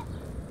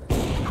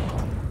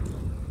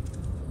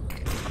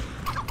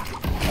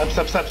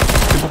 Step.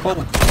 Ты попал?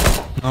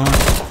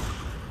 Nice.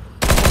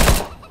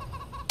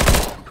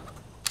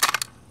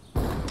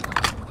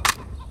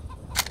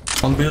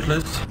 On beer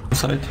list.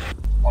 Inside.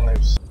 On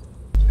lives.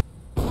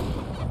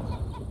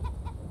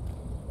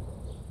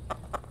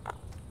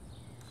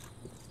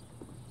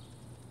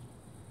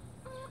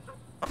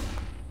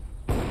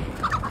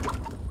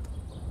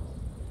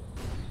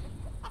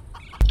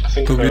 I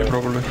think 2B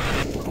probably.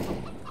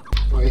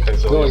 Wait, Okay,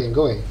 so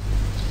going.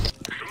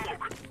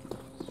 Smoke.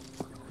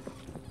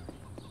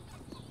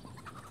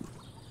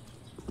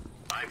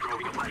 I'm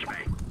throwing a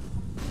flashbang.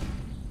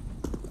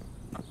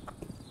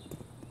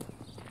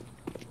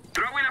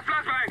 Throwing a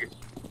flashbang.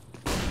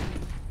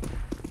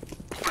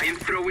 I am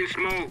throwing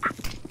smoke.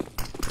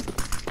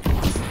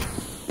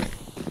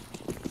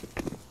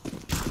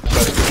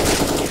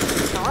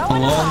 Throwing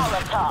a Alone.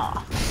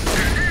 Molotov.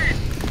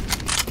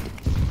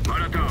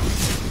 Molotov.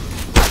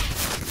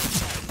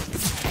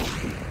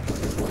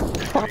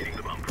 Detonating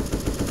the bomb.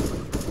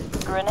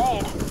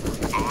 Grenade.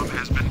 Bomb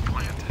has been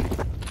planted.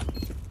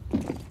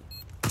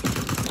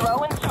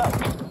 Throwing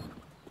smoke.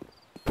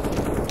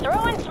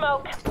 Throwing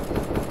smoke.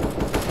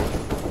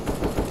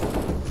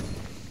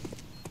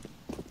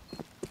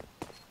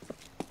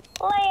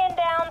 Laying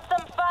down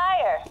some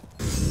fire.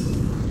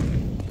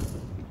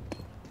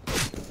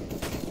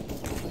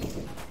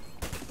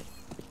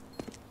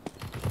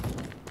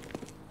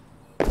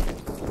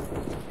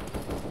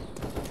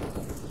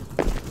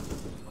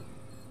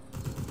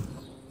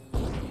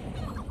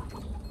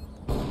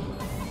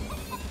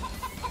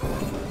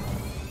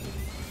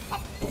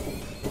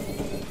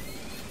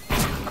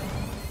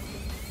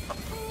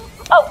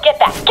 Oh, get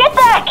back! Get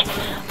back!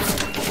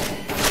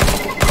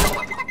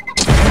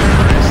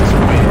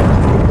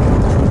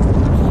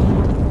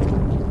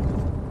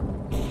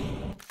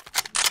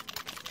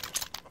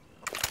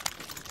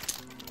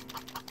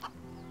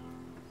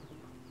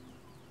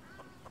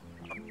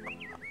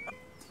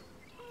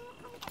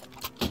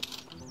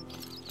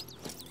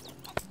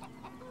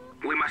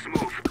 We must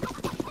move.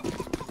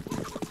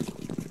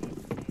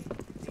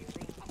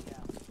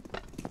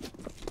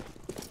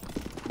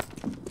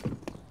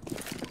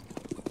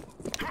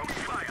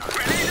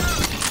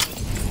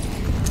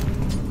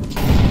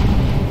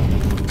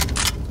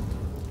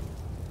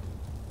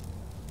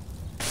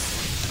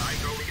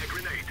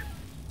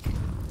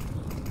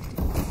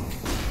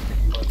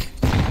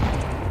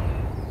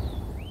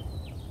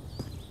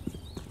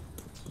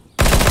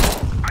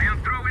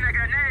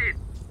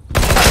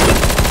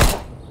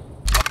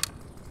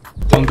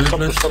 Don't do Stop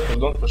this. push, stop push,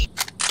 don't push.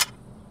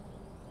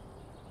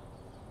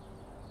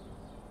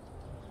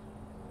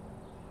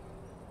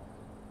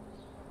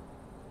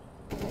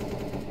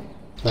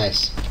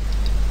 Nice.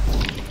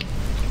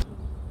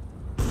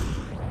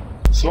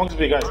 Smokes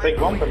B, guys, take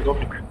bomb and go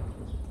B.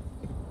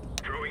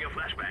 Throwing a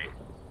flashbang.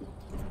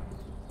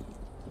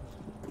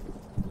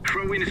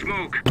 Throw in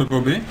smoke. To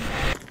go B.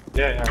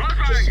 Yeah,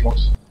 just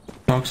smokes.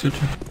 Mark city.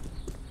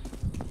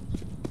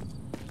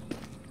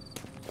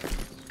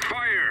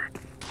 Fire!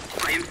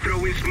 I am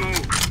throwing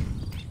smoke.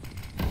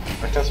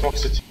 I can smoke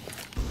city.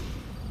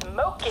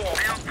 Smoking.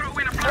 I am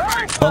throwing a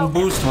flashbang. One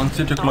boost, one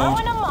city close.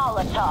 Throwing a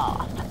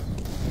Molotov.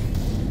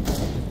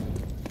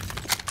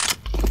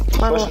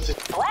 Flash and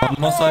city. One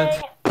more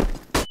side.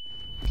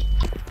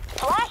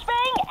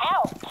 Flashbang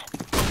out.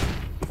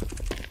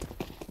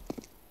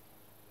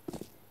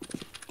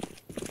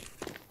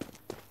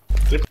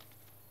 Trip.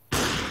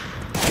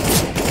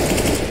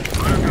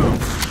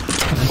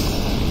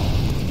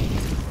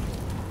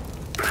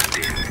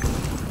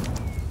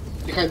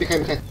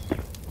 Behind.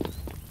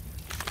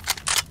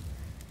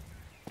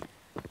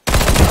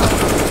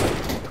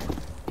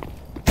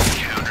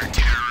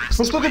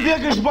 Ну что ты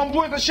бегаешь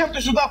бомбой? Зачем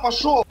ты сюда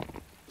пошел?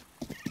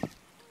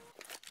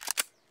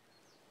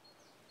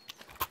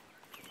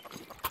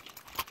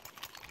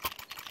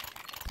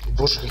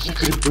 Боже, какие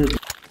крипы.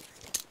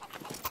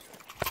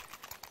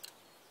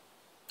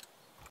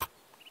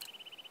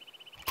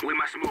 We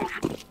must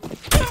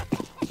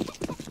move.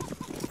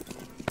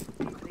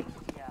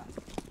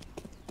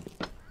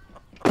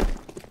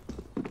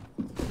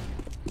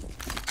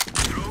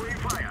 Throwing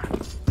fire.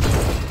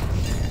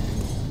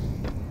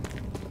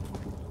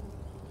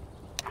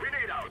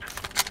 Grenade out.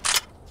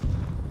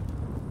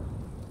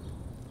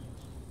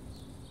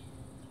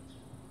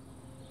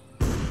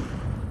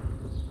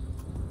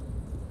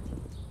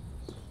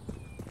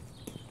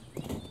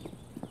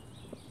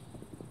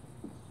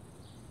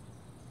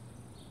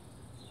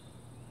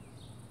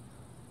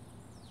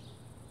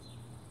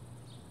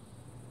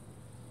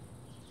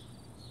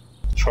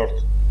 Черт.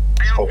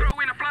 I am Стоп.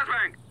 throwing a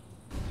flashbang.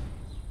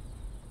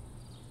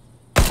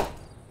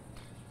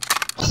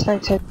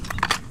 Сайте.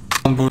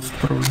 One boost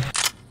probably.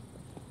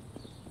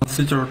 One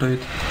city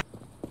rotate.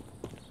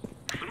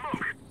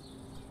 Smoke.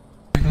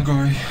 I can go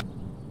away.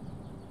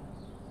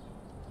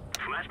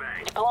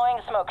 Flashbang. Deploying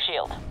smoke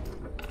shield.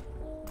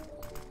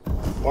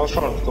 One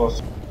short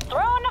close.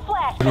 Throwing a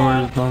Go away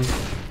flashbang. with one.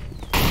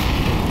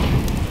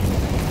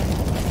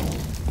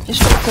 И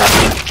что это?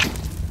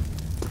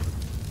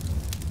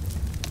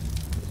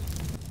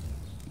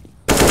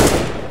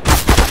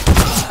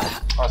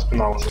 А,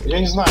 спина уже. Я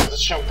не знаю,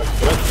 зачем так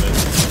играть,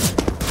 блядь.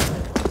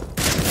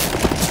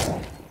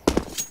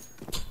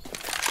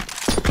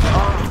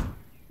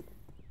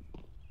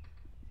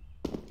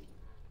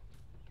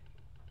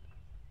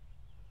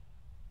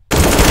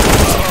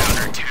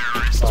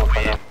 А,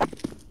 понятно.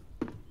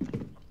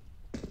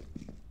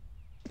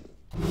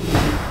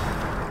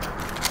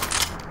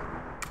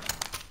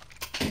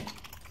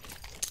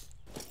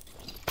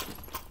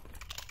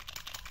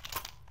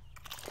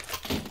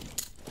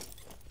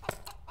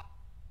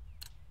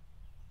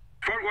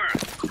 Forward.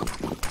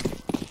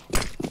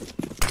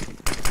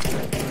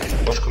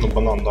 Ложку на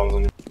банан дам за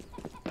ним.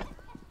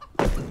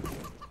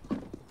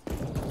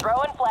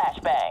 Throwing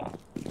flashbang.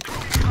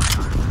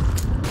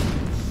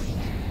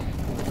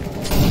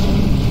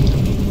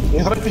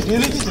 Не торопись, не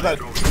летите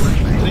дальше.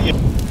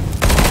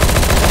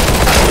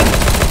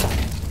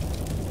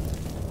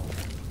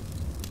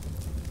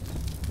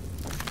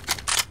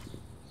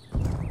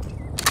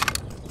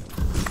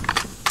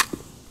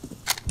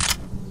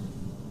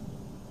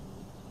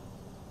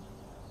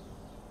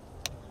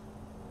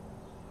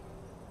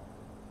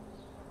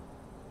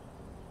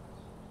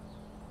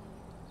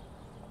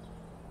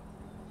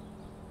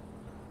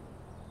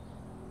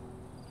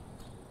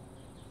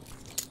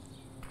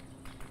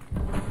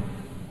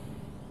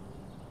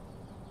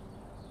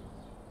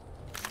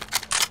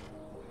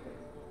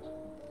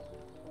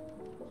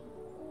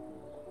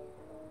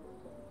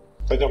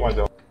 Пойдем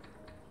отдел.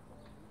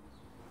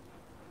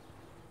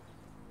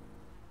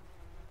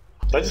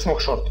 Дайте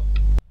смог шорт.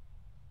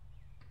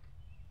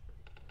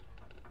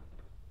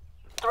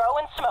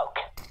 Throwing smoke.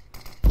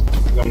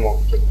 Я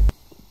мог.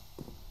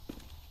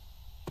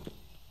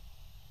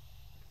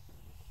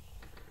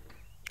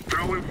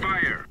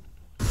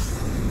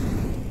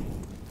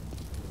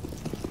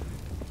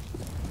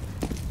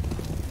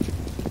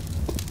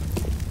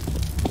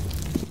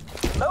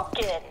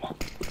 in.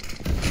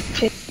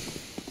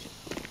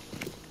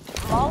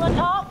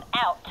 Molotov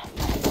out.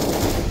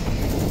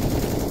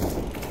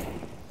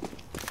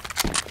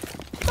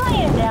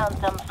 Laying down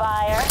some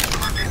fire.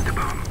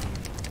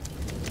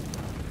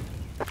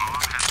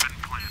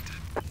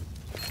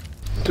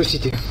 Two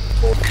city.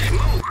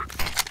 Smoke.